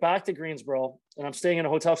 So we get back to Greensboro, and I'm staying in a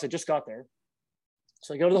hotel because I just got there.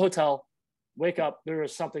 So I go to the hotel, wake up. There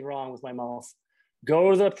is something wrong with my mouth.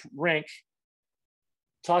 Go to the rink,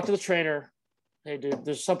 talk to the trainer. Hey, dude,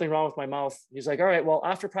 there's something wrong with my mouth. He's like, all right, well,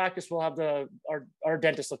 after practice, we'll have our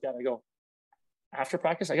dentist look at it. I go, after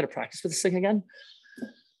practice, I got to practice with this thing again.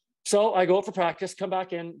 So I go up for practice, come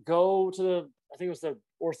back in, go to I think it was the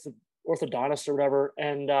orthodontist or whatever.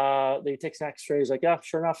 And they take an x-ray. He's like, yeah,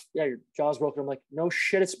 sure enough. Yeah, your jaw's broken. I'm like, no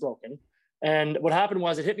shit, it's broken. And what happened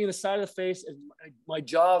was it hit me in the side of the face and my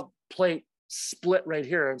jaw plate split right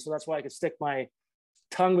here. And so that's why I could stick my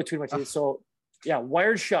tongue between my teeth. So yeah,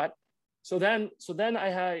 wired shut. So then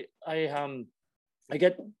I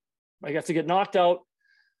get to get knocked out,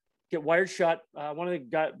 get wired shut. One of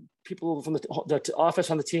the people from the office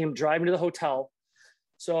on the team drive me to the hotel.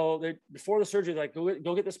 So before the surgery, they're like,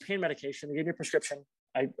 go get this pain medication. They gave me a prescription.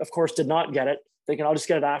 I, of course, did not get it, thinking I'll just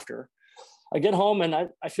get it after. I get home and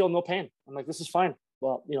I feel no pain. I'm like, this is fine.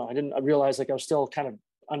 Well, I realized like I was still kind of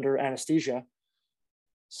under anesthesia.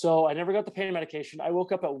 So I never got the pain medication. I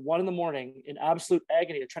woke up at 1 a.m. in absolute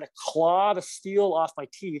agony, trying to claw the steel off my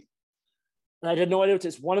teeth. And I had no idea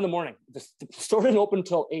it's 1 a.m. The store didn't open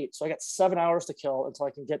until 8. So I got 7 hours to kill until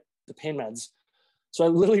I can get the pain meds. So I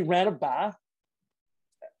literally ran a bath,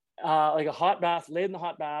 like a hot bath, laid in the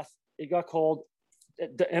hot bath. It got cold,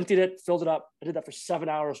 emptied it, filled it up. I did that for 7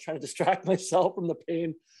 hours, trying to distract myself from the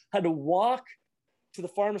pain. Had to walk to the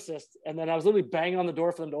pharmacist, and then I was literally banging on the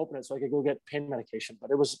door for them to open it so I could go get pain medication. But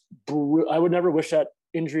it was I would never wish that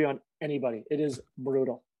injury on anybody. It is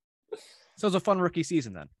brutal. So it was a fun rookie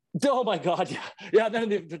season then. Oh my God. Yeah. Then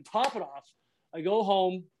to top it off, I go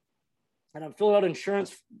home and I'm filling out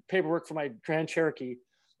insurance paperwork for my Grand Cherokee.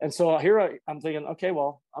 And so here I'm thinking, okay,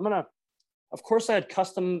 well, of course I had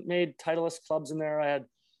custom made Titleist clubs in there. I had,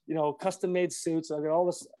 custom made suits. I got all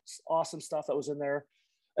this awesome stuff that was in there.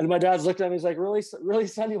 And my dad's looking at me. He's like, really,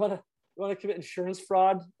 son, you want to commit insurance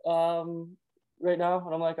fraud right now?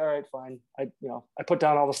 And I'm like, all right, fine. I put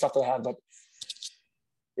down all the stuff that I had, but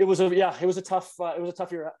it was a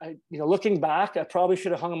tough year. Looking back, I probably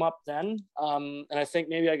should have hung him up then. And I think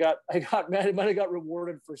maybe I might have got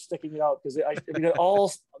rewarded for sticking it out, because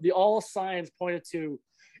all signs pointed to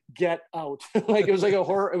get out. Like it was like a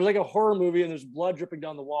horror movie, and there's blood dripping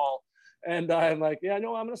down the wall. And I'm like, yeah,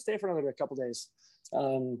 no, I'm going to stay for another couple of days.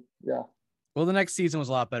 Yeah. Well, the next season was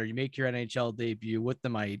a lot better. You make your NHL debut with the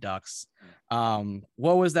Mighty Ducks.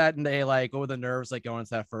 What was that day like? What were the nerves like going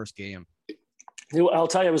into that first game? I'll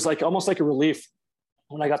tell you, it was like almost like a relief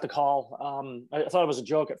when I got the call. I thought it was a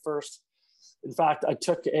joke at first. In fact, I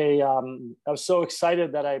was so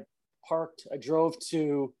excited that I drove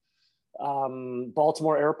to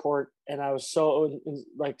Baltimore Airport, and I was so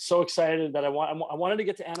excited that I wanted to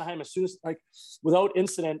get to Anaheim as soon as, without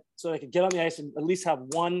incident, so I could get on the ice and at least have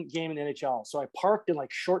one game in the NHL. So I parked in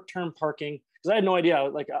short-term parking, because I had no idea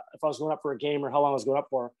if I was going up for a game or how long I was going up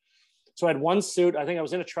for. So I had one suit. I think I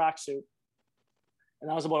was in a tracksuit, and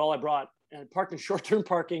that was about all I brought. And I parked in short-term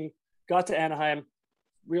parking, got to Anaheim,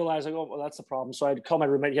 realized that's the problem. So I had to call my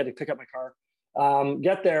roommate. He had to pick up my car.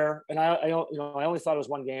 Get there, and I only thought it was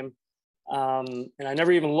one game. And I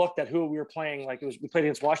never even looked at who we were playing. We played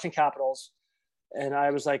against Washington Capitals, and I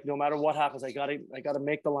was like, no matter what happens, I gotta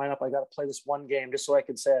make the lineup. I gotta play this one game just so I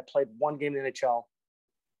can say I played one game in the NHL.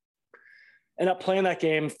 Ended up playing that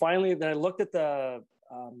game. Finally, then I looked at the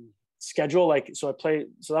schedule. So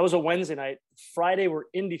that was a Wednesday night. Friday we're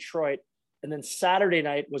in Detroit, and then Saturday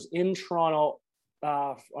night was in Toronto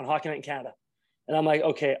on Hockey Night in Canada. And I'm like,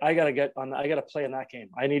 okay, I gotta play in that game.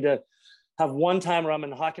 I need to have one time where I'm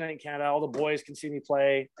in Hockey Night in Canada. All the boys can see me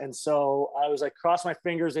play. And so I was like, cross my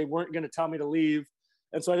fingers. They weren't going to tell me to leave.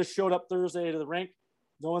 And so I just showed up Thursday to the rink.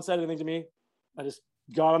 No one said anything to me. I just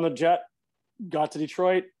got on the jet, got to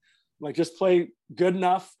Detroit, just play good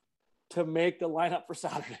enough to make the lineup for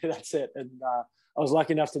Saturday. That's it. And I was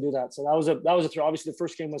lucky enough to do that. So that was a thrill. Obviously the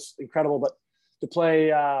first game was incredible, but to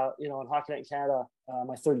play, on Hockey Night in Canada,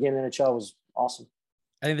 my third game in the NHL was awesome.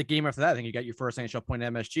 I think the game after that, you got your first NHL point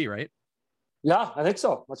at MSG, right? Yeah, I think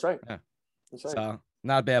so. That's right. Yeah. That's right. So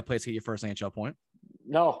not a bad place to get your first NHL point.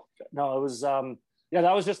 No, it was, that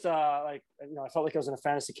was just I felt like I was in a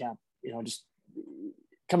fantasy camp, just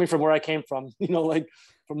coming from where I came from,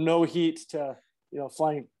 from no heat to,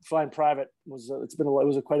 flying private it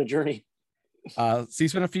was quite a journey. So you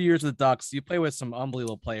spent a few years with the Ducks. You play with some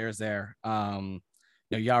unbelievable players there.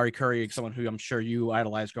 Yari Curry, someone who I'm sure you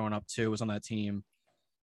idolized growing up too, was on that team.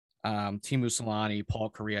 Timu Solani, Paul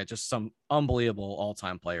Correa, just some unbelievable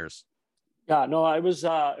all-time players. Yeah, no, it was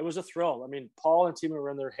a thrill. I mean, Paul and Timu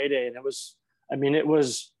were in their heyday, and it was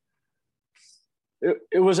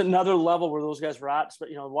another level where those guys were at. But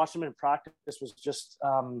watching them in practice was just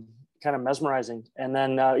kind of mesmerizing. And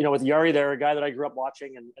then with Yari there, a guy that I grew up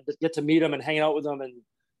watching, and get to meet him and hang out with him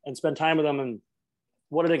and spend time with him, and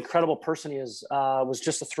what an incredible person he is, was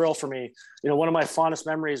just a thrill for me. One of my fondest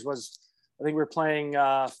memories was, I think we were playing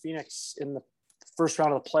Phoenix in the first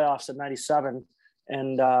round of the playoffs in '97,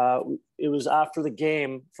 and it was after the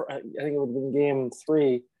game. I think it would have been game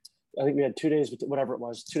 3. I think we had 2 days, whatever it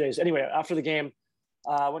was, 2 days. Anyway, after the game,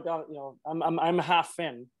 went down. I'm half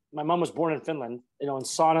Finn. My mom was born in Finland. And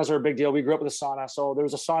saunas are a big deal. We grew up with a sauna, so there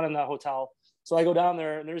was a sauna in the hotel. So I go down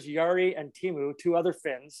there, and there's Yari and Timu, 2 other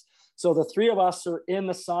Finns. So the 3 of us are in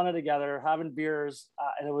the sauna together, having beers,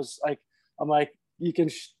 and it was like, I'm like,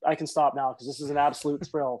 I can stop now because this is an absolute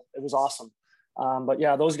thrill. It was awesome. But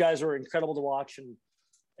yeah, those guys were incredible to watch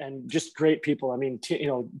and just great people. I mean,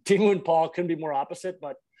 Timu and Paul couldn't be more opposite,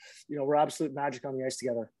 but we're absolute magic on the ice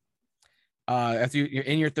together. After you're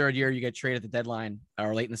in your 3rd year, you get traded at the deadline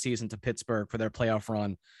or late in the season to Pittsburgh for their playoff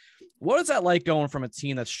run. What is that like going from a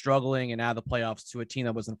team that's struggling and out of the playoffs to a team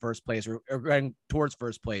that was in first place or going towards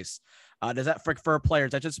first place? Does that for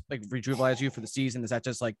players, that just like rejuvenate you for the season? Is that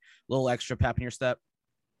just like a little extra pep in your step?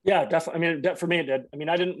 Yeah, definitely. I mean, for me, it did. I mean,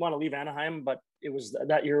 I didn't want to leave Anaheim, but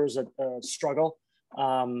that year was a struggle.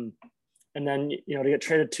 And then, to get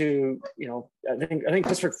traded to, I think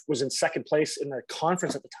Pittsburgh was in second place in the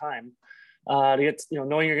conference at the time. To get,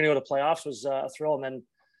 knowing you're going to go to playoffs was a thrill. And then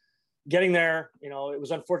getting there, it was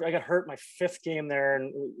unfortunate. I got hurt my 5th game there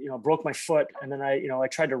and, broke my foot. And then I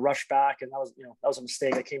tried to rush back, and that was a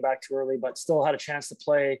mistake. I came back too early, but still had a chance to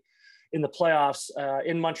play in the playoffs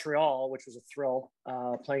in Montreal, which was a thrill.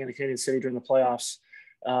 Playing in the Canadian City during the playoffs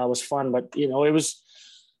was fun, but it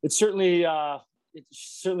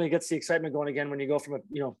certainly gets the excitement going again when you go from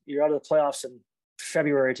you're out of the playoffs in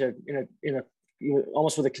February to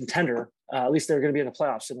almost with a contender. At least they're going to be in the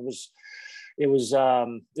playoffs, and it was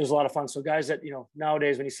a lot of fun. So guys that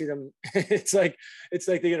nowadays when you see them, it's like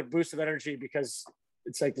they get a boost of energy because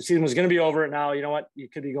it's like the season was going to be over, and now you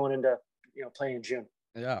could be going into playing in June.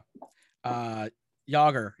 Yeah.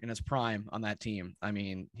 Yager in his prime on that team. I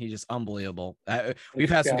mean, he's just unbelievable. We've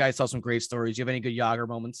had some guys tell some great stories. Do you have any good Yager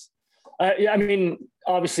moments? Yeah, I mean,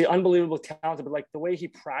 obviously unbelievable talented, but like the way he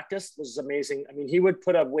practiced was amazing. I mean, he would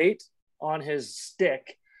put a weight on his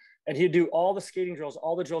stick and he'd do all the skating drills,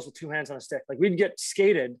 all the drills with 2 hands on a stick. Like we'd get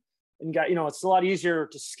skated and it's a lot easier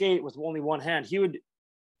to skate with only one hand. He would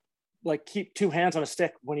like keep 2 hands on a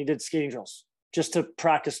stick when he did skating drills just to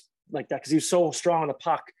practice like that, because he was so strong on the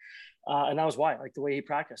puck. And that was why, like the way he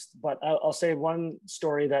practiced. But I'll say one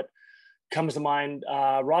story that comes to mind.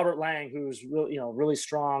 Robert Lang, who's really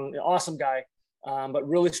strong, awesome guy, but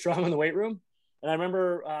really strong in the weight room. And I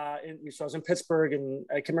remember, so I was in Pittsburgh, and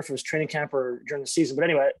I can't remember if it was training camp or during the season. But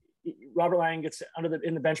anyway, Robert Lang gets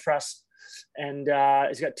in the bench press, and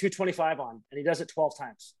he's got 225 on, and he does it 12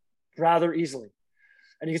 times, rather easily.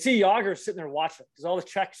 And you can see Yager sitting there watching because all the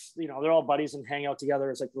Czechs, they're all buddies and hang out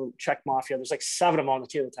together. It's like the Czech mafia. There's like 7 of them on the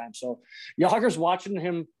team at the time. So Yager's watching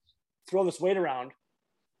him throw this weight around.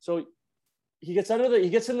 So he gets on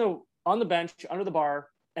the bench under the bar,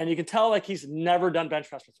 and you can tell like he's never done bench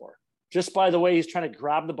press before, just by the way he's trying to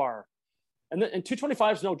grab the bar. And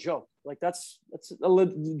 225 is no joke. Like that's a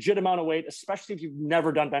legit amount of weight, especially if you've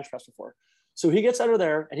never done bench press before. So he gets under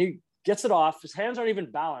there and he gets it off. His hands aren't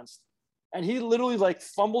even balanced. And he literally like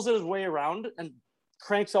fumbles his way around and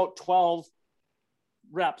cranks out 12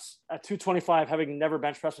 reps at 225, having never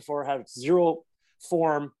bench pressed before, had 0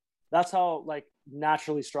 form. That's how like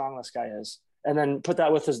naturally strong this guy is. And then put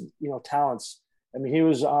that with his, talents. I mean, he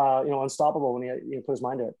was, unstoppable when he put his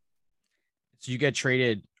mind to it. So you get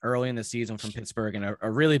traded early in the season from Pittsburgh, and a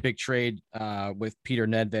really big trade with Peter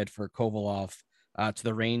Nedved for Kovalov to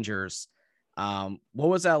the Rangers. What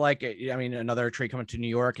was that like? I mean, another trade coming to New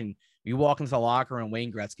York, and you walk into the locker room and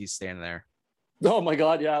Wayne Gretzky's standing there. Oh my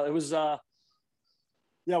God. Yeah. It was, well,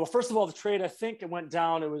 first of all, the trade, I think it went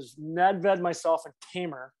down. It was Nedved, myself, and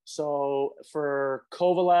Tamer. So for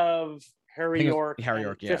Kovalev, Harry York,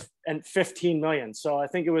 and 15 million. So I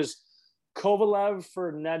think it was Kovalev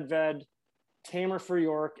for Nedved, Tamer for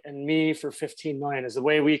York, and me for 15 million is the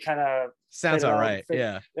way we kind of sounds all right.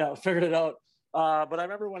 Figured it out. But I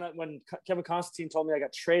remember when Kevin Constantine told me I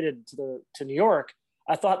got traded to New York,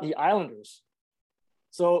 I thought the Islanders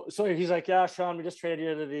So he's like, yeah, Sean, we just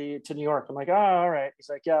traded you to New York. I'm like, oh, all right. He's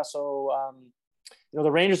like, yeah. So,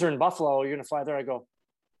 the Rangers are in Buffalo. You're going to fly there. I go,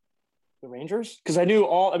 the Rangers? Cause I knew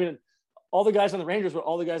all the guys on the Rangers were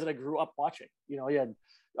all the guys that I grew up watching. You had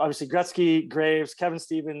obviously Gretzky, Graves, Kevin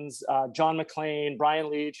Stevens, John McClain, Brian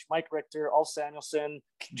Leach, Mike Richter, Al Samuelson,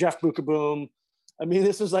 Jeff Bukaboom. I mean,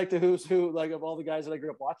 this was like the who's who, like of all the guys that I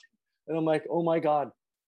grew up watching. And I'm like, oh my God,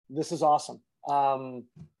 this is awesome.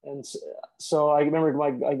 And so I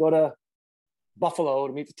remember I go to Buffalo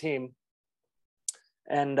to meet the team,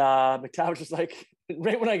 and McTavish was like,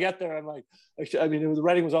 right when I get there, I'm like, the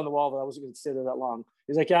writing was on the wall, but I wasn't going to stay there that long.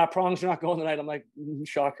 He's like, yeah, Prongs, you're not going tonight. I'm like,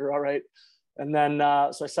 shocker, all right. And then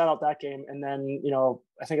so I sat out that game, and then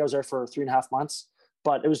I think I was there for 3.5 months,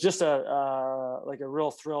 but it was just a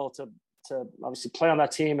real thrill to obviously play on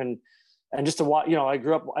that team and just to watch. I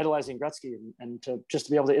grew up idolizing Gretzky, and to just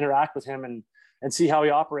to be able to interact with him and see how he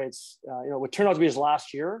operates. What turned out to be his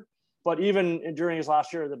last year, but even during his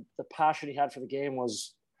last year, the passion he had for the game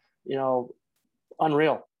was,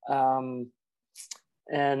 unreal. And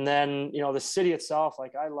then the city itself,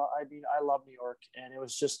 like I love New York, and it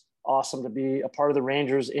was just awesome to be a part of the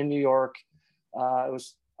Rangers in New York. It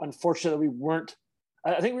was unfortunate that we weren't.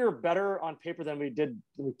 I think we were better on paper than we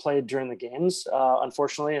played during the games,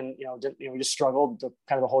 unfortunately, and we just struggled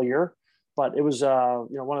kind of the whole year. But it was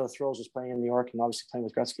one of the thrills was playing in New York and obviously playing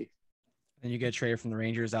with Gretzky. And you get traded from the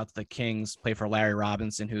Rangers out to the Kings, play for Larry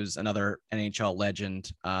Robinson, who's another NHL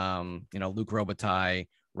legend. Luc Robitaille,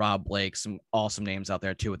 Rob Blake, some awesome names out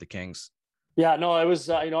there too with the Kings. Yeah, no, I was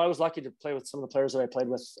I was lucky to play with some of the players that I played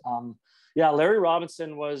with. Larry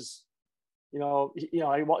Robinson was, I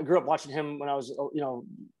grew up watching him when I was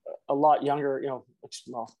a lot younger. It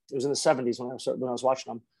was in the 70s when I was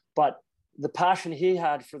watching him, but the passion he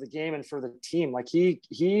had for the game and for the team, like he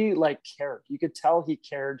like cared. You could tell he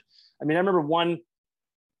cared. I mean, I remember one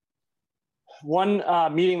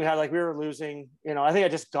meeting we had, like we were losing, I think I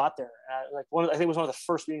just got there. I think it was one of the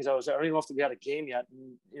first meetings I was there. I don't even know if we had a game yet.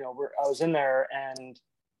 And, I was in there, and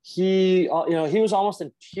he was almost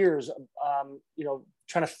in tears,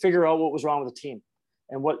 trying to figure out what was wrong with the team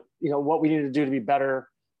and what we needed to do to be better.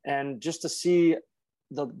 And just to see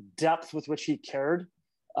the depth with which he cared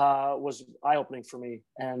was eye-opening for me.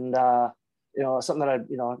 And, something that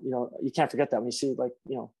you can't forget that when you see like,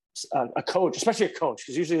 a coach, especially a coach,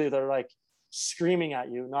 because usually they're like screaming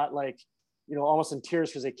at you, not like, almost in tears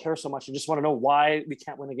because they care so much and just want to know why we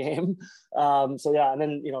can't win a game. And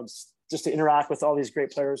then, just to interact with all these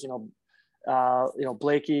great players,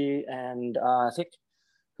 Blakey and I think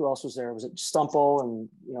who else was there? Was it Stumple and,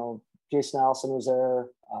 Jason Allison was there.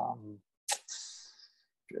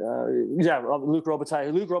 Luc Robitaille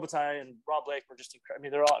and Rob Blake were just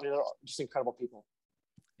they're all just incredible people.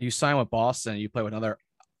 You signed with Boston. You play with another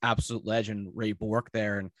absolute legend, Ray Bourque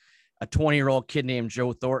there, and a 20-year-old kid named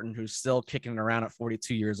Joe Thornton who's still kicking it around at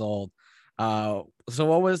 42 years old. So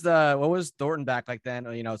what was Thornton back like then?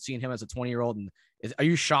 Seeing him as a 20-year-old, and are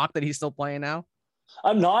you shocked that he's still playing now?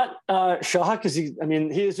 I'm not shocked because he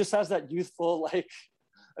just has that youthful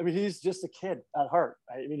he's just a kid at heart.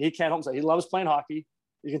 He can't help himself. He loves playing hockey.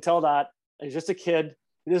 You can tell that. He's just a kid.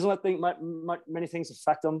 He doesn't let many things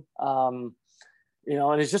affect him. And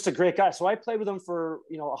he's just a great guy. So I played with him for,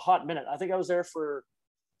 a hot minute. I think I was there for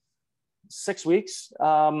 6 weeks.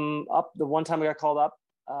 Up the one time I got called up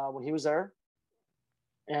when he was there.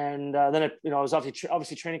 And then it was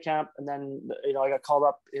obviously training camp. And then, I got called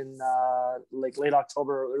up in late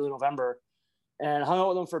October, early November, and hung out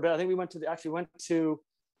with him for a bit. I think we went to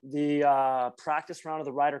the practice round of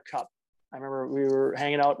the Ryder Cup. I remember we were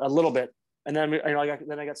hanging out a little bit, and then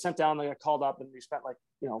I got sent down. I got called up, and we spent 4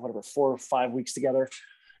 or 5 weeks together,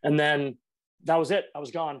 and then that was it. I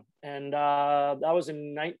was gone, and that was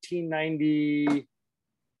in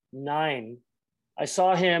 1999. I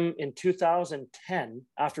saw him in 2010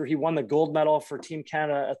 after he won the gold medal for Team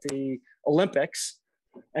Canada at the Olympics,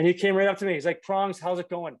 and he came right up to me. He's like, "Prongs, how's it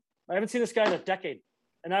going?" I haven't seen this guy in a decade,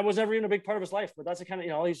 and I was never even a big part of his life, but that's the kind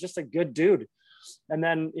of he's just a good dude. And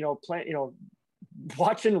then,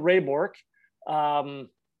 watching Ray Bourque and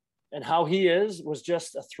how he was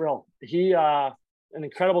just a thrill. He, an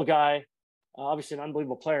incredible guy, obviously an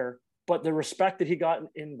unbelievable player, but the respect that he got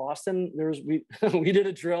in Boston, we did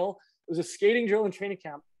a drill. It was a skating drill in training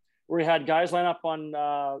camp where we had guys line up on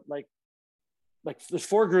there's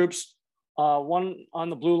 4 groups, one on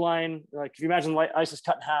the blue line. Like if you imagine the ice is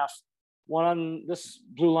cut in half, one on this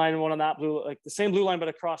blue line, one on that blue, like the same blue line, but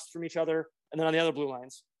across from each other. And then on the other blue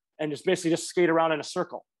lines, and just basically skate around in a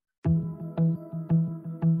circle.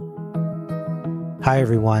 Hi,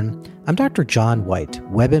 everyone. I'm Dr. John White,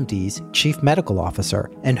 WebMD's Chief Medical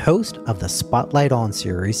Officer and host of the Spotlight On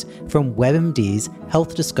series from WebMD's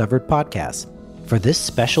Health Discovered podcast. For this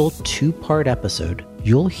special two-part episode,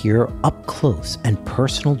 you'll hear up close and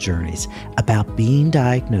personal journeys about being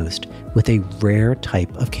diagnosed with a rare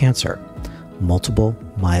type of cancer, multiple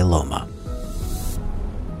myeloma.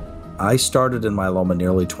 I started in myeloma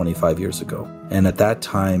nearly 25 years ago. And at that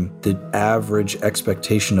time, the average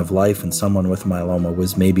expectation of life in someone with myeloma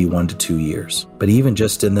was maybe 1 to 2 years. But even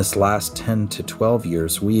just in this last 10 to 12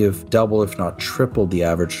 years, we have doubled, if not tripled, the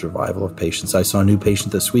average survival of patients. I saw a new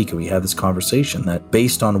patient this week, and we had this conversation that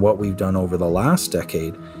based on what we've done over the last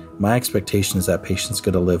decade, my expectation is that patient's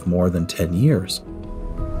going to live more than 10 years.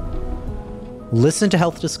 Listen to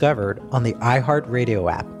Health Discovered on the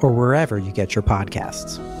iHeartRadio app or wherever you get your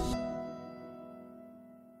podcasts.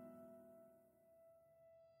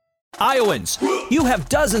 Iowans, you have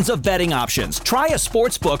dozens of betting options. Try a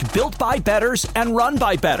sports book built by bettors and run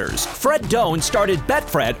by bettors. Fred Doan started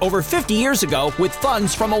Betfred over 50 years ago with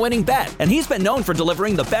funds from a winning bet, and he's been known for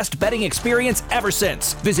delivering the best betting experience ever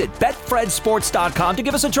since. Visit betfredsports.com to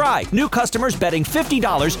give us a try. New customers betting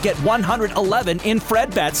 $50 get 111 in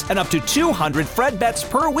Fred bets and up to 200 Fred bets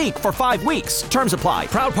per week for 5 weeks. Terms apply.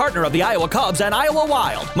 Proud partner of the Iowa Cubs and Iowa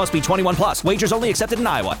Wild. Must be 21 plus. Wagers only accepted in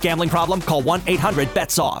Iowa. Gambling problem? Call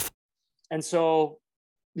 1-800-BETS-OFF. And so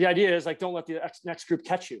the idea is like, don't let the next group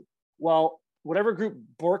catch you. Well, whatever group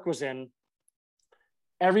Bork was in,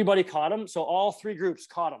 everybody caught him. So all 3 groups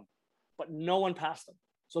caught him, but no one passed him.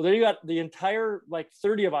 So there you got the entire,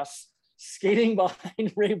 30 of us skating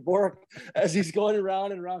behind Ray Bork as he's going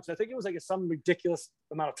around and around. So I think it was some ridiculous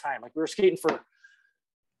amount of time. Like we were skating for,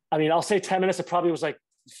 I'll say 10 minutes. It probably was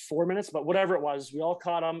 4 minutes, but whatever it was, we all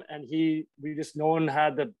caught him, and no one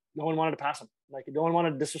wanted to pass him. No one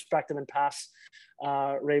wanted to disrespect him and pass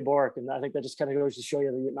Ray Bork. And I think that just kind of goes to show you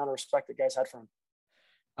the amount of respect that guys had for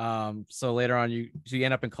him. So later on, you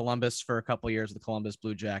end up in Columbus for a couple of years with the Columbus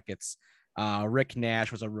Blue Jackets. Rick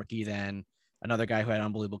Nash was a rookie then, another guy who had an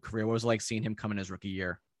unbelievable career. What was it like seeing him come in his rookie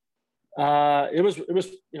year? It was,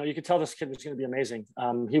 you could tell this kid was going to be amazing.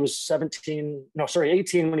 He was 18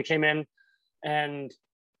 when he came in, and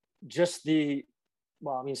just 6'4",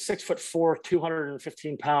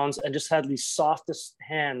 215 pounds, and just had the softest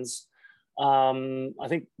hands. I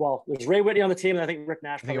think, there's Ray Whitney on the team, and I think Rick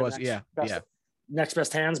Nash. I think it was, next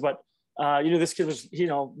best hands. But, this kid was,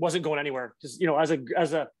 wasn't going anywhere. Because,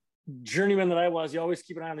 as a journeyman that I was, you always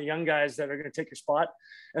keep an eye on the young guys that are going to take your spot.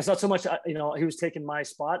 And it's not so much, he was taking my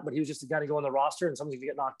spot, but he was just a guy to go on the roster, and someone's going to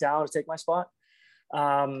get knocked down to take my spot.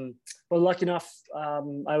 But lucky enough,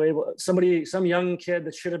 some young kid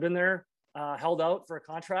that should have been there, held out for a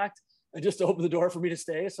contract and just opened the door for me to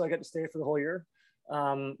stay. So I got to stay for the whole year.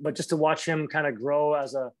 But just to watch him kind of grow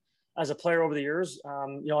as a player over the years,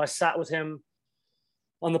 I sat with him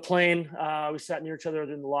on the plane. We sat near each other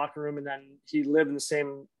in the locker room, and then he lived in the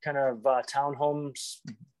same kind of townhomes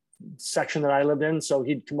section that I lived in. So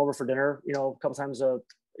he'd come over for dinner, a couple times a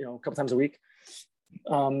week.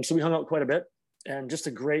 So we hung out quite a bit, and just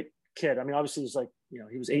a great kid. Obviously he was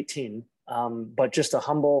he was 18, but just a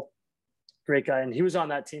humble, great guy. And he was on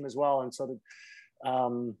that team as well. And so,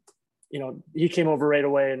 he came over right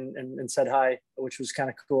away and said hi, which was kind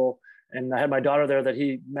of cool. And I had my daughter there that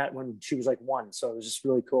he met when she was 1. So it was just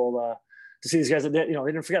really cool to see these guys that, they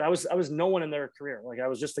didn't forget. I was no one in their career. I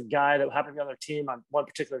was just a guy that happened to be on their team on one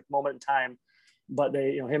particular moment in time, but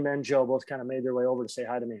they, him and Joe both kind of made their way over to say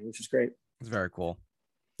hi to me, which was great. It's very cool.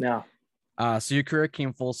 Yeah. So your career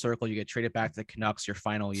came full circle. You get traded back to the Canucks your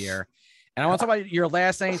final year. And I want to talk about your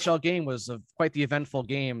last NHL game was quite the eventful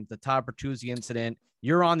game, the Todd Bertuzzi incident.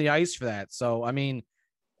 You're on the ice for that. So,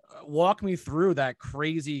 walk me through that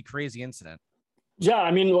crazy, crazy incident. Yeah.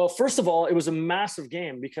 First of all, it was a massive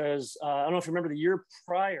game because I don't know if you remember the year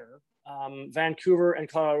prior, Vancouver and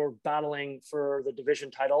Colorado were battling for the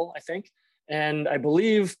division title, I think. And I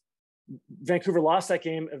believe Vancouver lost that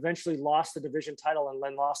game, eventually lost the division title, and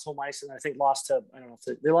then lost home ice. And I think lost to, I don't know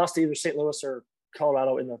if they lost to either St. Louis or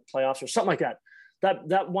Colorado in the playoffs or something like that.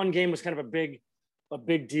 That one game was kind of a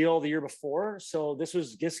big deal the year before. So this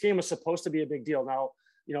game was supposed to be a big deal. Now,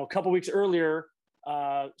 a couple weeks earlier,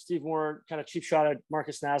 Steve Moore kind of cheap shot at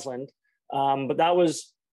Marcus Naslund. But that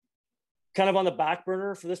was kind of on the back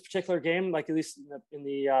burner for this particular game. At least in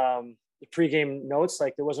the pregame notes,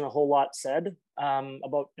 there wasn't a whole lot said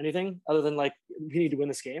about anything other than we need to win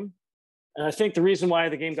this game. And I think the reason why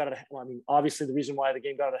the game got out of, obviously the reason why the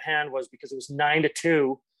game got out of hand was because it was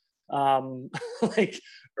 9-2,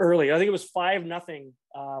 early. I think it was 5-0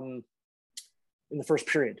 in the first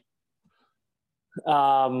period.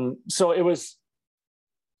 So it was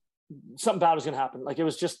something bad was going to happen. Like, it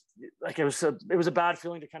was just like, it was a bad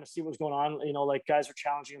feeling to kind of see what was going on. You know, like, guys were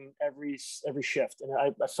challenging him every shift. And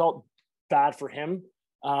I felt bad for him.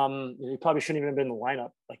 He probably shouldn't even have been in the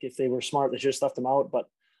lineup. Like, if they were smart, they just left him out, but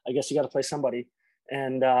I guess you got to play somebody.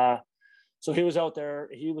 And so he was out there.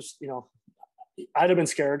 He was, you know, I'd have been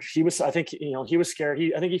scared. He was, I think, you know, he was scared.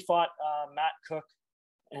 I think he fought Matt Cook,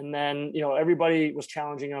 and then, you know, everybody was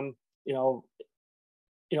challenging him. You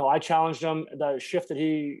know, I challenged him. The shift that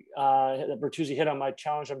that Bertuzzi hit him, I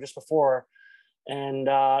challenged him just before. And,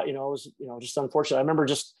 you know, it was, you know, just unfortunate. I remember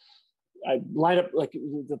I lined up, like,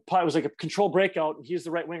 it was like a control breakout, and he's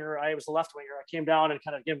the right winger. I was the left winger. I came down and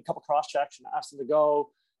kind of gave him a couple cross checks and asked him to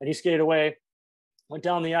go, and he skated away, went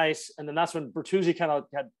down the ice. And then that's when Bertuzzi kind of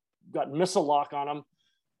had got missile lock on him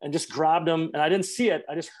and just grabbed him. And I didn't see it.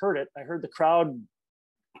 I just heard it. I heard the crowd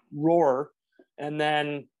roar. And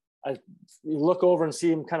then you look over and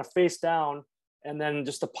see him kind of face down, and then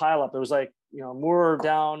just a pile up. It was like, you know, Moore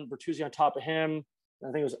down, Bertuzzi on top of him.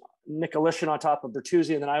 I think it was Nicolishin on top of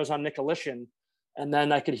Bertuzzi, and then I was on Nicolishin. And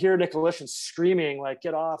then I could hear Nicolishin screaming, like,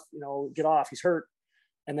 get off, you know, get off, he's hurt.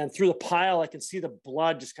 And then through the pile, I can see the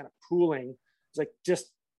blood just kind of pooling. It's like,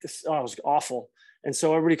 it was awful. And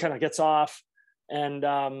so everybody kind of gets off. And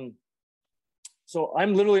so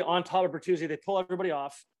I'm literally on top of Bertuzzi. They pull everybody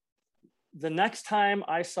off. The next time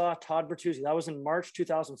I saw Todd Bertuzzi, that was in March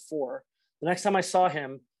 2004. The next time I saw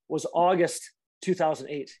him was August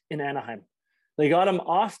 2008 in Anaheim. They got him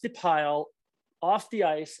off the pile, off the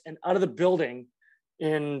ice, and out of the building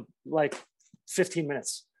in like 15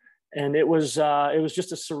 minutes. And it was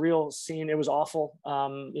just a surreal scene. It was awful.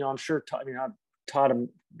 You know, I'm sure Todd,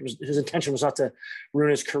 his intention was not to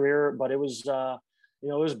ruin his career, but it was, you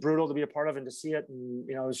know, it was brutal to be a part of and to see it. And,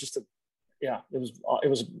 you know, it was just it was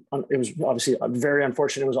obviously very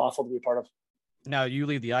unfortunate. It was awful to be a part of. Now you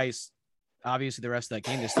leave the ice, obviously the rest of that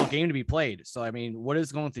game, there's still a game to be played. So, I mean, what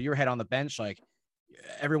is going through your head on the bench? Like,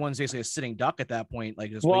 everyone's basically a sitting duck at that point. Like,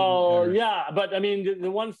 just waiting, yeah. But I mean, the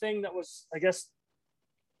one thing that was, I guess,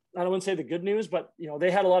 I don't want to say the good news, but, you know, they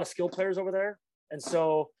had a lot of skilled players over there. And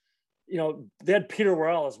so, you know, they had Peter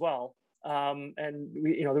Worrell as well. And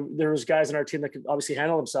we, you know, there was guys in our team that could obviously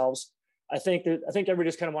handle themselves. I think everybody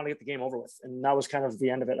just kind of wanted to get the game over with. And that was kind of the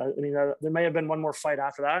end of it. I mean, there may have been one more fight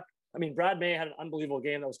after that. I mean, Brad May had an unbelievable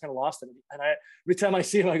game that was kind of lost. And every time I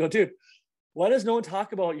see him, I go, dude, why does no one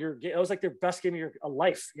talk about your game? It was like their best game of your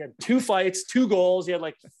life. You had 2 fights, 2 goals. You had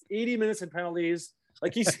like 80 minutes in penalties.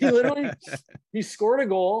 Like he literally, he scored a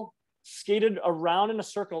goal, skated around in a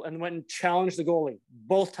circle, and went and challenged the goalie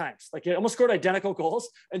both times. Like, he almost scored identical goals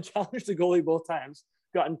and challenged the goalie both times.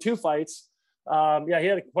 Got in 2 fights. Yeah, he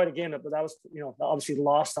had quite a game, but that was, you know, obviously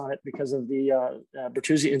lost on it because of the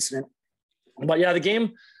Bertuzzi incident. But yeah, the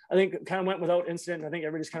game, I think, kind of went without incident. I think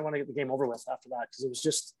everybody just kind of wanted to get the game over with after that, because it was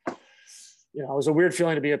just, you know, it was a weird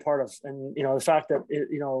feeling to be a part of. And, you know, the fact that,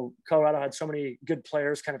 you know, Colorado had so many good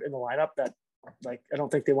players kind of in the lineup that, like, I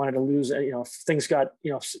don't think they wanted to lose. You know, if things got,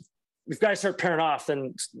 you know, if guys start pairing off,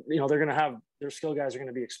 then, you know, they're going to have, their skill guys are going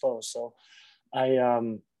to be exposed. So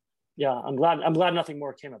I'm glad nothing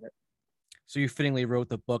more came of it. So you fittingly wrote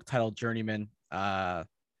the book titled Journeyman.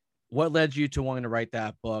 What led you to wanting to write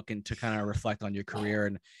that book and to kind of reflect on your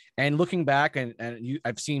career and looking back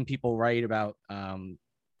I've seen people write about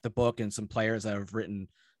the book and some players that have written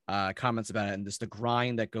comments about it, and just the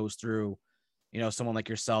grind that goes through, you know, someone like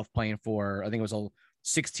yourself playing for, I think it was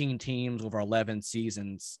 16 teams over 11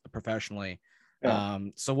 seasons professionally. Yeah.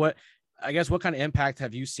 So what kind of impact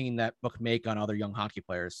have you seen that book make on other young hockey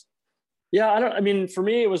players? Yeah, I mean, for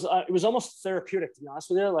me, it was almost therapeutic, to be honest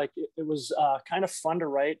with you. Like, it was kind of fun to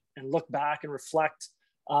write and look back and reflect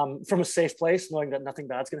from a safe place, knowing that nothing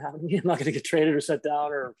bad's going to happen to me. I'm not going to get traded or set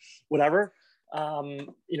down or whatever. You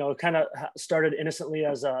know, kind of started innocently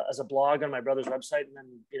as a blog on my brother's website. And then,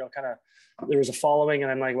 you know, kind of, there was a following,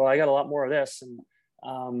 and I'm like, well, I got a lot more of this. And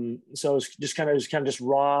so it was just kind of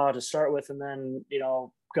raw to start with. And then, you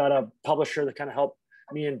know, got a publisher that kind of helped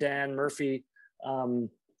me and Dan Murphy,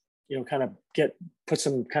 you know, kind of put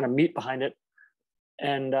some kind of meat behind it.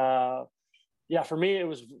 And yeah, for me, it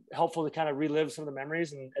was helpful to kind of relive some of the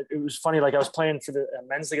memories. And it was funny, like, I was playing for the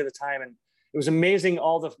men's league at the time, and it was amazing,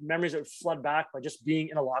 all the memories that would flood back by just being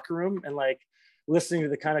in a locker room and, like, listening to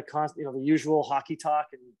the kind of you know, the usual hockey talk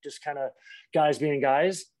and just kind of guys being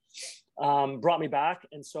guys, brought me back.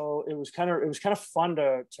 And so it was kind of fun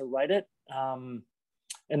to write it. And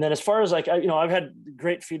then as far as, like, you know, I've had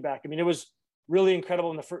great feedback. I mean, it was really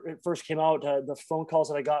incredible when it first came out, the phone calls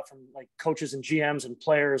that I got from, like, coaches and GMs and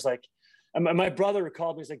players. Like, my brother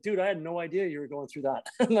called me. He's like, dude, I had no idea you were going through that.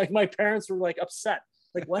 And, like, my parents were, like, upset.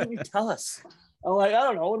 Like, why didn't you tell us? I'm like, I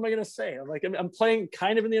don't know. What am I going to say? I'm like, I'm playing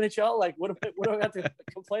kind of in the NHL. Like, what do I have to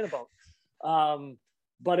complain about?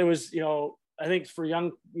 But it was, I think for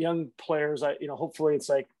young players, hopefully it's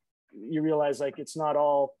like you realize like it's not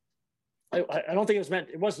all. I don't think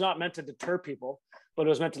it was not meant to deter people, but it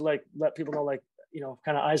was meant to like let people know, like,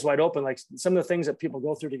 kind of eyes wide open, like some of the things that people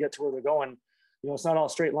go through to get to where they're going. It's not all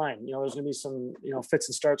straight line. There's going to be some fits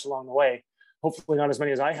and starts along the way. Hopefully not as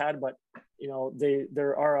many as I had, but they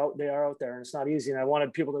are out there, and it's not easy. And I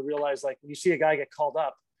wanted people to realize, like, when you see a guy get called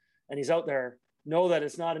up and he's out there, know that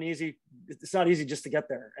it's not easy just to get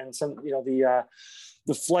there. And some, the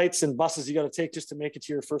flights and buses you got to take just to make it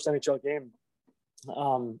to your first NHL game,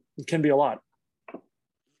 it can be a lot. All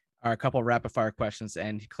right, a couple of rapid fire questions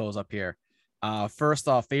and close up here. First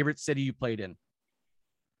off, favorite city you played in?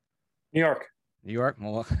 New York.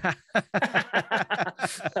 Well,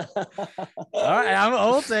 all right,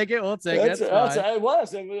 we'll take it. It was. I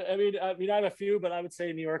mean, I have a few, but I would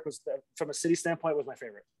say New York was, from a city standpoint, was my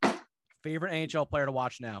favorite. Favorite NHL player to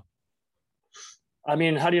watch now? I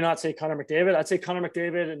mean, how do you not say Connor McDavid? I'd say Connor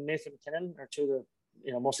McDavid and Nathan McKinnon are two of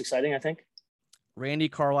the most exciting, I think. Randy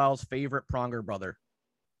Carlyle's favorite Pronger brother?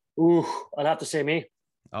 Ooh, I'd have to say me.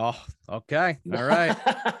 Oh, okay. All right.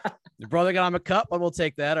 Your brother got him a cup, but we'll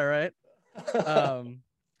take that. All right.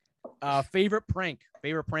 Favorite prank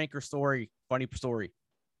or story, funny story?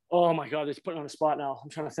 Oh my God, he's putting on a spot now. I'm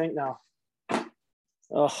trying to think now.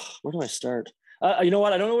 Oh, where do I start? You know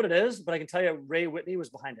what? I don't know what it is, but I can tell you Ray Whitney was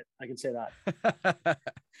behind it. I can say that.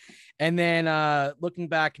 And then looking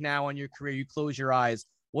back now on your career, you close your eyes.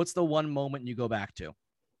 What's the one moment you go back to?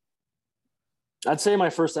 I'd say my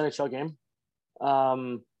first NHL game.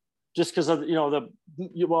 Just because of,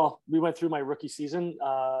 we went through my rookie season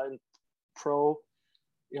in pro,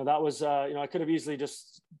 that was, I could have easily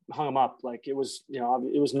just hung him up. Like it was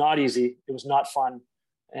not easy. It was not fun.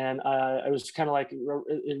 And I was kind of like,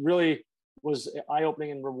 it really was eye-opening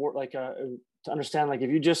and reward, like to understand, like, if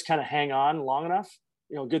you just kind of hang on long enough,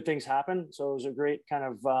 good things happen. So it was a great kind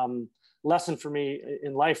of lesson for me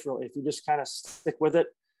in life, really. If you just kind of stick with it,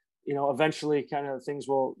 eventually kind of things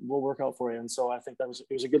will work out for you. And so I think it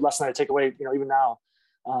was a good lesson I take away, even now.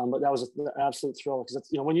 But that was an absolute thrill, because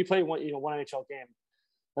when you play one NHL game,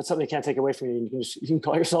 that's something you can't take away from you. You can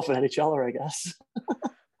call yourself an NHLer, I guess.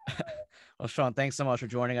 Well, Sean, thanks so much for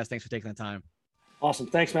joining us. Thanks for taking the time. Awesome.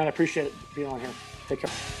 Thanks, man. I appreciate it being on here. Take care.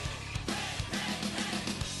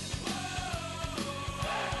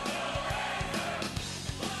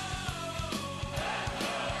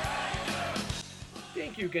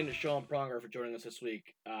 Thank you again to Sean Pronger for joining us this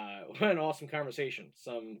week. What an awesome conversation.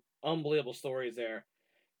 Some unbelievable stories there.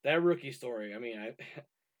 That rookie story, I mean,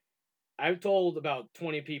 I've told about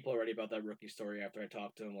 20 people already about that rookie story after I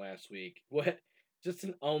talked to him last week. What, just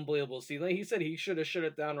an unbelievable season. Like he said, he should have shut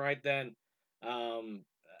it down right then. I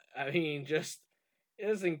mean, just, it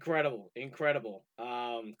is incredible.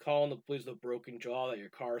 Calling the police with a broken jaw that your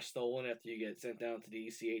car is stolen after you get sent down to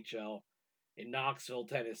the ECHL in Knoxville,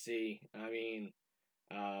 Tennessee. I mean,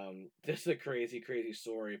 this is a crazy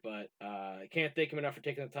story, but I can't thank him enough for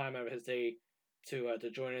taking the time out of his day to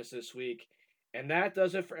join us this week. And that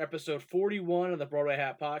does it for episode 41 of the Broadway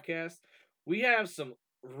Hat Podcast. We have some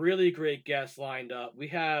really great guests lined up. We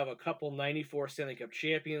have a couple 94 Stanley Cup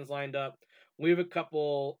champions lined up. We have a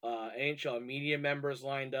couple NHL media members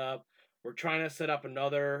lined up. We're trying to set up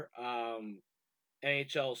another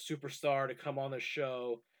NHL superstar to come on the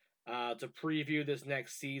show to preview this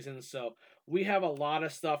next season. So we have a lot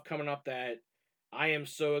of stuff coming up that I am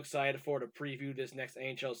so excited for to preview this next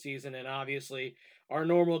NHL season. And obviously our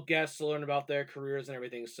normal guests to learn about their careers and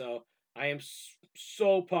everything. So I am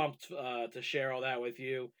so pumped to share all that with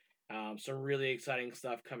you. Some really exciting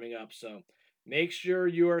stuff coming up. So make sure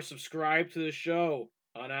you are subscribed to the show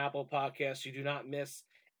on Apple Podcasts so you do not miss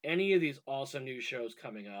any of these awesome new shows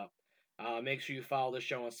coming up. Make sure you follow the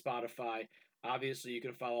show on Spotify. Obviously, you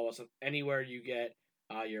can follow us anywhere you get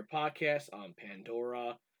your podcasts, on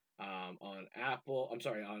Pandora, on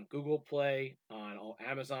Google Play, on all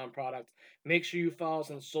Amazon products. Make sure you follow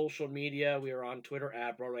us on social media. We are on Twitter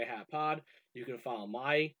at Broadway Hat Pod. You can follow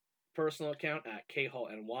my personal account at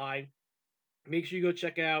KHallNY. Make sure you go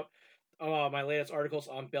check out my latest articles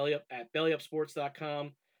on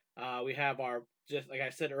bellyupsports.com. We have our, just like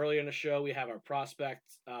I said earlier in the show, we have our prospect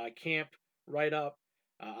camp write-up.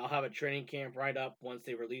 I'll have a training camp write-up once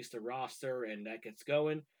they release the roster and that gets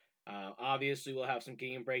going. Obviously, we'll have some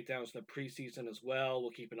game breakdowns in the preseason as well.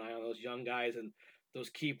 We'll keep an eye on those young guys and those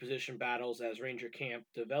key position battles as Ranger Camp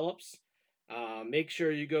develops. Make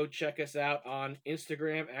sure you go check us out on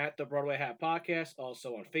Instagram at the Broadway Hat Podcast,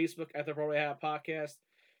 also on Facebook at the Broadway Hat Podcast.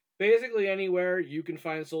 basically anywhere you can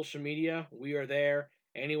find social media, we are there.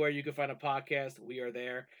 Anywhere you can find a podcast, we are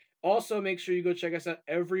there. Also, make sure you go check us out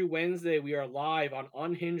every Wednesday. We are live on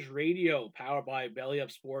Unhinged Radio, powered by Belly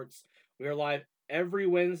Up Sports. We are live every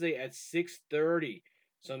Wednesday at 6:30.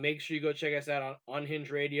 So make sure you go check us out on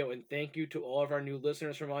Unhinged Radio. And thank you to all of our new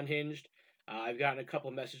listeners from Unhinged. I've gotten a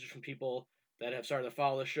couple messages from people that have started to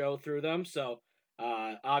follow the show through them. So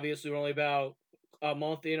obviously, we're only about a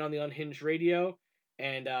month in on the Unhinged Radio.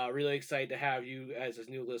 And really excited to have you as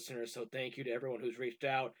new listeners. So thank you to everyone who's reached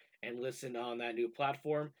out and listened on that new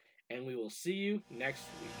platform. And we will see you next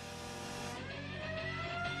week.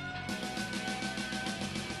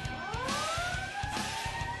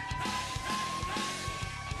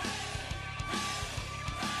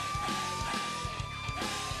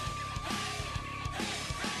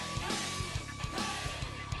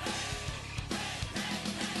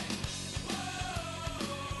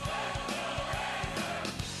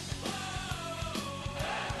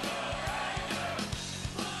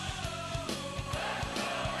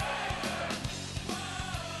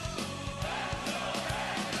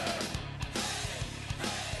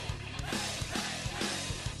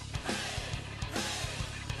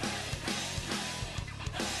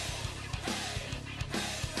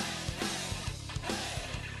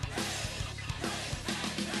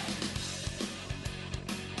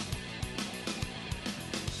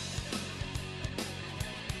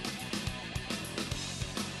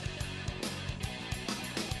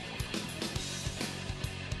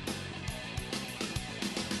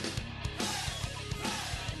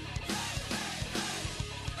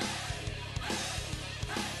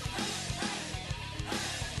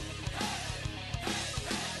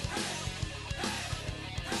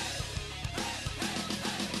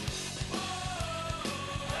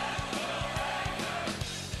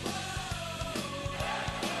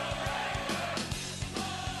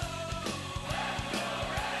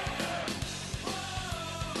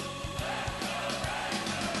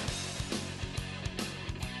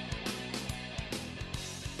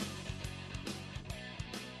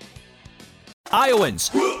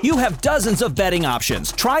 Iowans, you have dozens of betting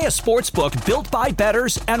options. Try a sports book built by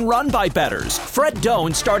bettors and run by bettors. Fred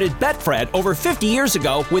Doan started Betfred over 50 years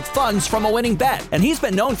ago with funds from a winning bet, and he's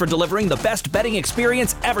been known for delivering the best betting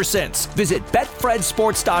experience ever since. Visit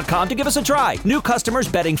betfredsports.com to give us a try. New customers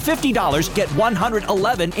betting $50 get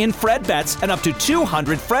 111 in Fred bets and up to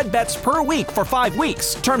 200 Fred bets per week for 5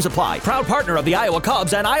 weeks. Terms apply. Proud partner of the Iowa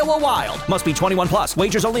Cubs and Iowa Wild. Must be 21 plus.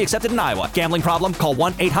 Wagers only accepted in Iowa. Gambling problem? Call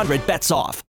 1-800-BETS-OFF.